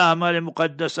 یا اللہ ہمارے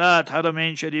مقدسات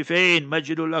حرمین شریفین،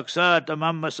 مسجد الاقصی،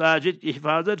 تمام مساجد کی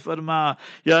حفاظت فرما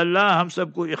یا اللہ، ہم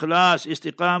سب کو اخلاص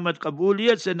استقامت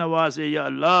قبولیت سے نوازے یا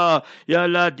اللہ۔ یا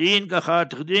اللہ دین کا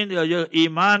خاتم،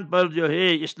 ایمان پر جو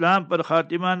ہے اسلام پر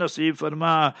خاتمہ نصیب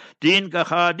فرما، دین کا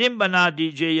خادم بنا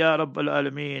دیجئے یا رب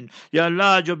العالمین۔ یا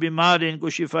اللہ جو بیمار ان کو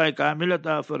شفا کامل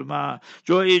عطا فرما،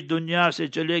 جو اس دنیا سے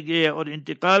چلے گئے اور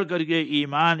انتقال کر گئے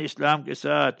ایمان اسلام کے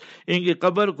ساتھ، ان کی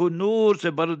قبر کو نور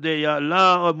سے بھر دے یا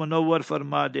اللہ اور منور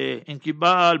فرما دے، ان کی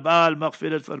بال بال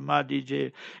مغفرت فرما دیجئے،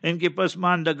 ان کی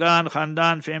پسماندگان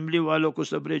خاندان فیملی والوں کو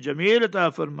صبر جمیل عطا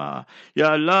فرما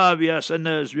یا اللہ۔ we are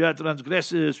sinners, we are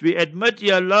transgressors, we admit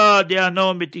ya Allah there are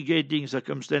no mitigating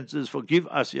circumstances, forgive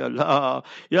us ya Allah.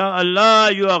 Ya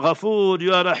Allah, you are Ghafoor,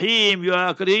 you are Rahim, you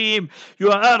are Kareem, you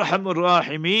are Arhamur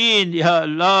Rahimeen. Ya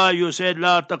Allah, you said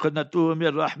La taqnatu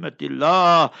min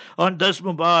rahmatillah. On this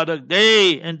Mubarak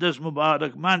day, in this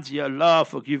Mubarak month, Ya Allah,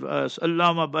 forgive us.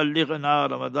 Allahumma ballighna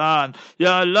Ramadan.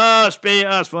 Ya Allah, spare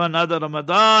us for another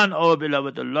Ramadan. Oh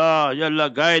beloved Allah, Ya Allah,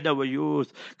 guide our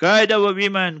youth, guide our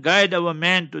women, guide our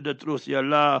men to the truth, Ya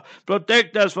Allah.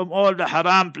 Protect us from all the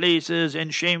haram places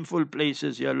and shameful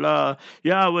places, Ya Allah.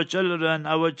 Ya our children,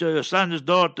 our sons,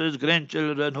 daughters,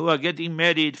 grandchildren who are getting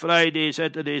married Friday,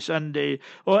 Saturday, Sunday,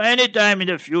 or any time in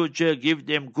the future, give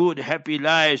them good, happy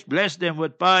lives. Bless them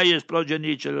with pious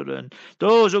progeny children.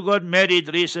 Those who got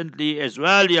married recently as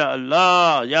well, Ya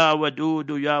Allah. Ya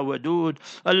Wadudu, Ya Wadud.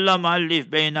 Allahumma alif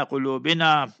bayna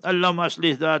qulubina. Allahumma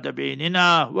aslih dhata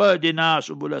baynina. Wahdina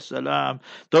subul as-salam.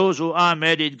 Those who are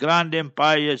married, grant them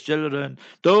pious children.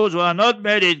 Those who are not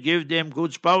married, give them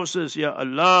good spouses, Ya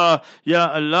Allah. Ya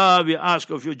Allah, we ask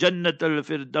of you Jannat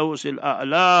al-Firdaus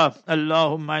al-A'la.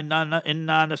 Allahumma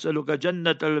inna nas'aluka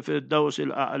Jannat al-Firdaus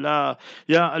al-A'la.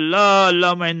 Ya Allah,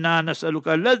 Allahumma inna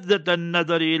nas'aluka ladhat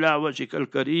an-nadhar ila wajhika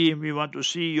al-kareem. We want to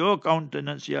see your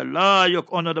countenance, Ya Allah, your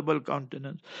honorable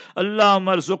countenance.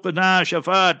 Allahumma arzuqna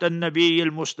shafaat an-Nabi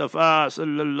al-Mustafa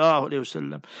sallallahu alayhi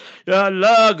wasallam. Ya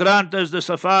Allah, grant us the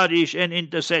safarish and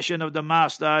intercession of the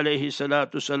Master alayhi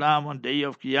salatu salam on day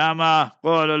of Qiyamah.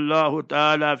 Qala Allahu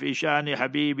ta'ala fi sha'ni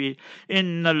habibi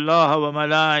inna Allah wa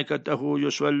malaikatahu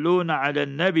yuswalluna ala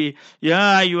nabi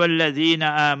ya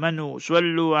ayyuhalladhina amanu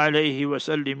sallu alayhi wa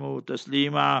sallimu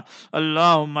taslima.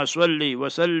 Allahumma salli wa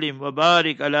sallim wa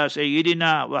barik ala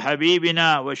sayyidina wa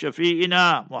habibina wa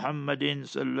shafi'ina Muhammadin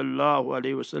sallallahu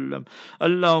alayhi wa sallam.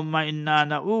 Allahumma inna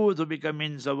na'udhu bika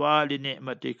min zawali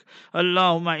ni'matik.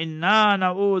 Allahumma inna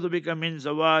na'udhu bika min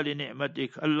zawali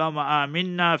ni'matik. Allahumma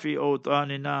aminna fi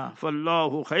awtanina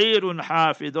fallahu khairun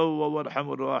hafidhan wa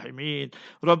warhamur rahimin.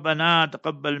 Rabbana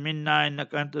taqabbal minna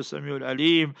innaka antas samiul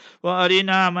alim wa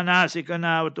arina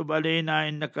manasikana wa tub alayna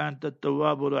innaka antat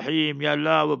tawwabur rahim. Ya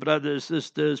Allah, our brothers,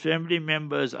 sisters, family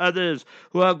members, others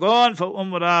who are gone for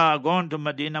Umrah, gone to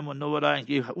Madina Munawwara,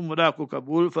 inki Umrah ko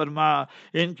kabul farma,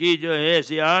 inki jo hai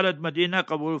ziyarat Madina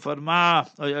kabul farma.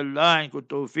 Ya Allah, इनको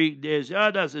तौफीक दे,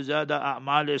 ज़्यादा से ज़्यादा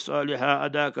अमाल सालिहा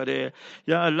अदा करे.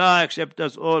 या अल्लाह, accept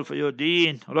us all for your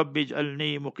deen. Rabbi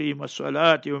जअलनी मुक़ीम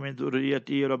अस्सलाति व मिन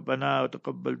ذुर्रिय्यती रब्बना व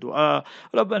तक़ब्बल दुआ.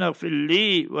 रब्बना इग़फ़िर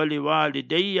ली व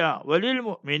लिवालिदैया व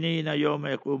लिलमुअमिनीना यौम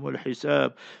यक़ूमुल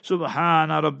हिसाब.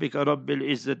 सुब्हान रब्बिका रब्बिल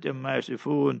इज़्ज़ति अम्मा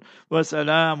यसिफ़ून व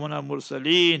सलामुन अलल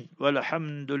मुरसलीन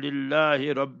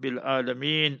वल्हम्दुलिल्लाहि रब्बिल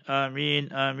आलमीन. आमीन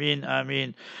आमीन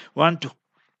आमीन.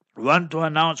 One two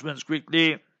announcements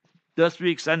quickly. This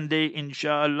week Sunday,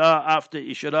 inshallah, after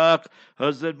Ishraq,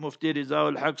 Hazrat Mufti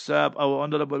Rizaul Haq Sahab, our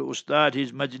Honorable Ustad,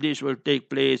 his majlis will take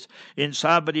place in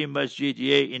Sabri Masjid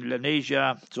here in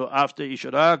Lenasia. So after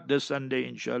Ishraq, this Sunday,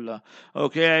 inshallah.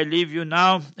 Okay, I leave you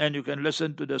now, and you can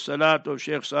listen to the Salat of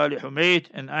Sheikh Salih Humaid,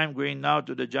 and I'm going now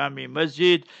to the Jami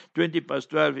Masjid.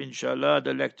 12:20, inshallah,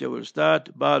 the lecture will start.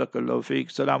 Barakallahu feek.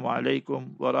 Assalamu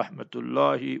alaikum wa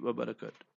rahmatullahi wa barakatuh.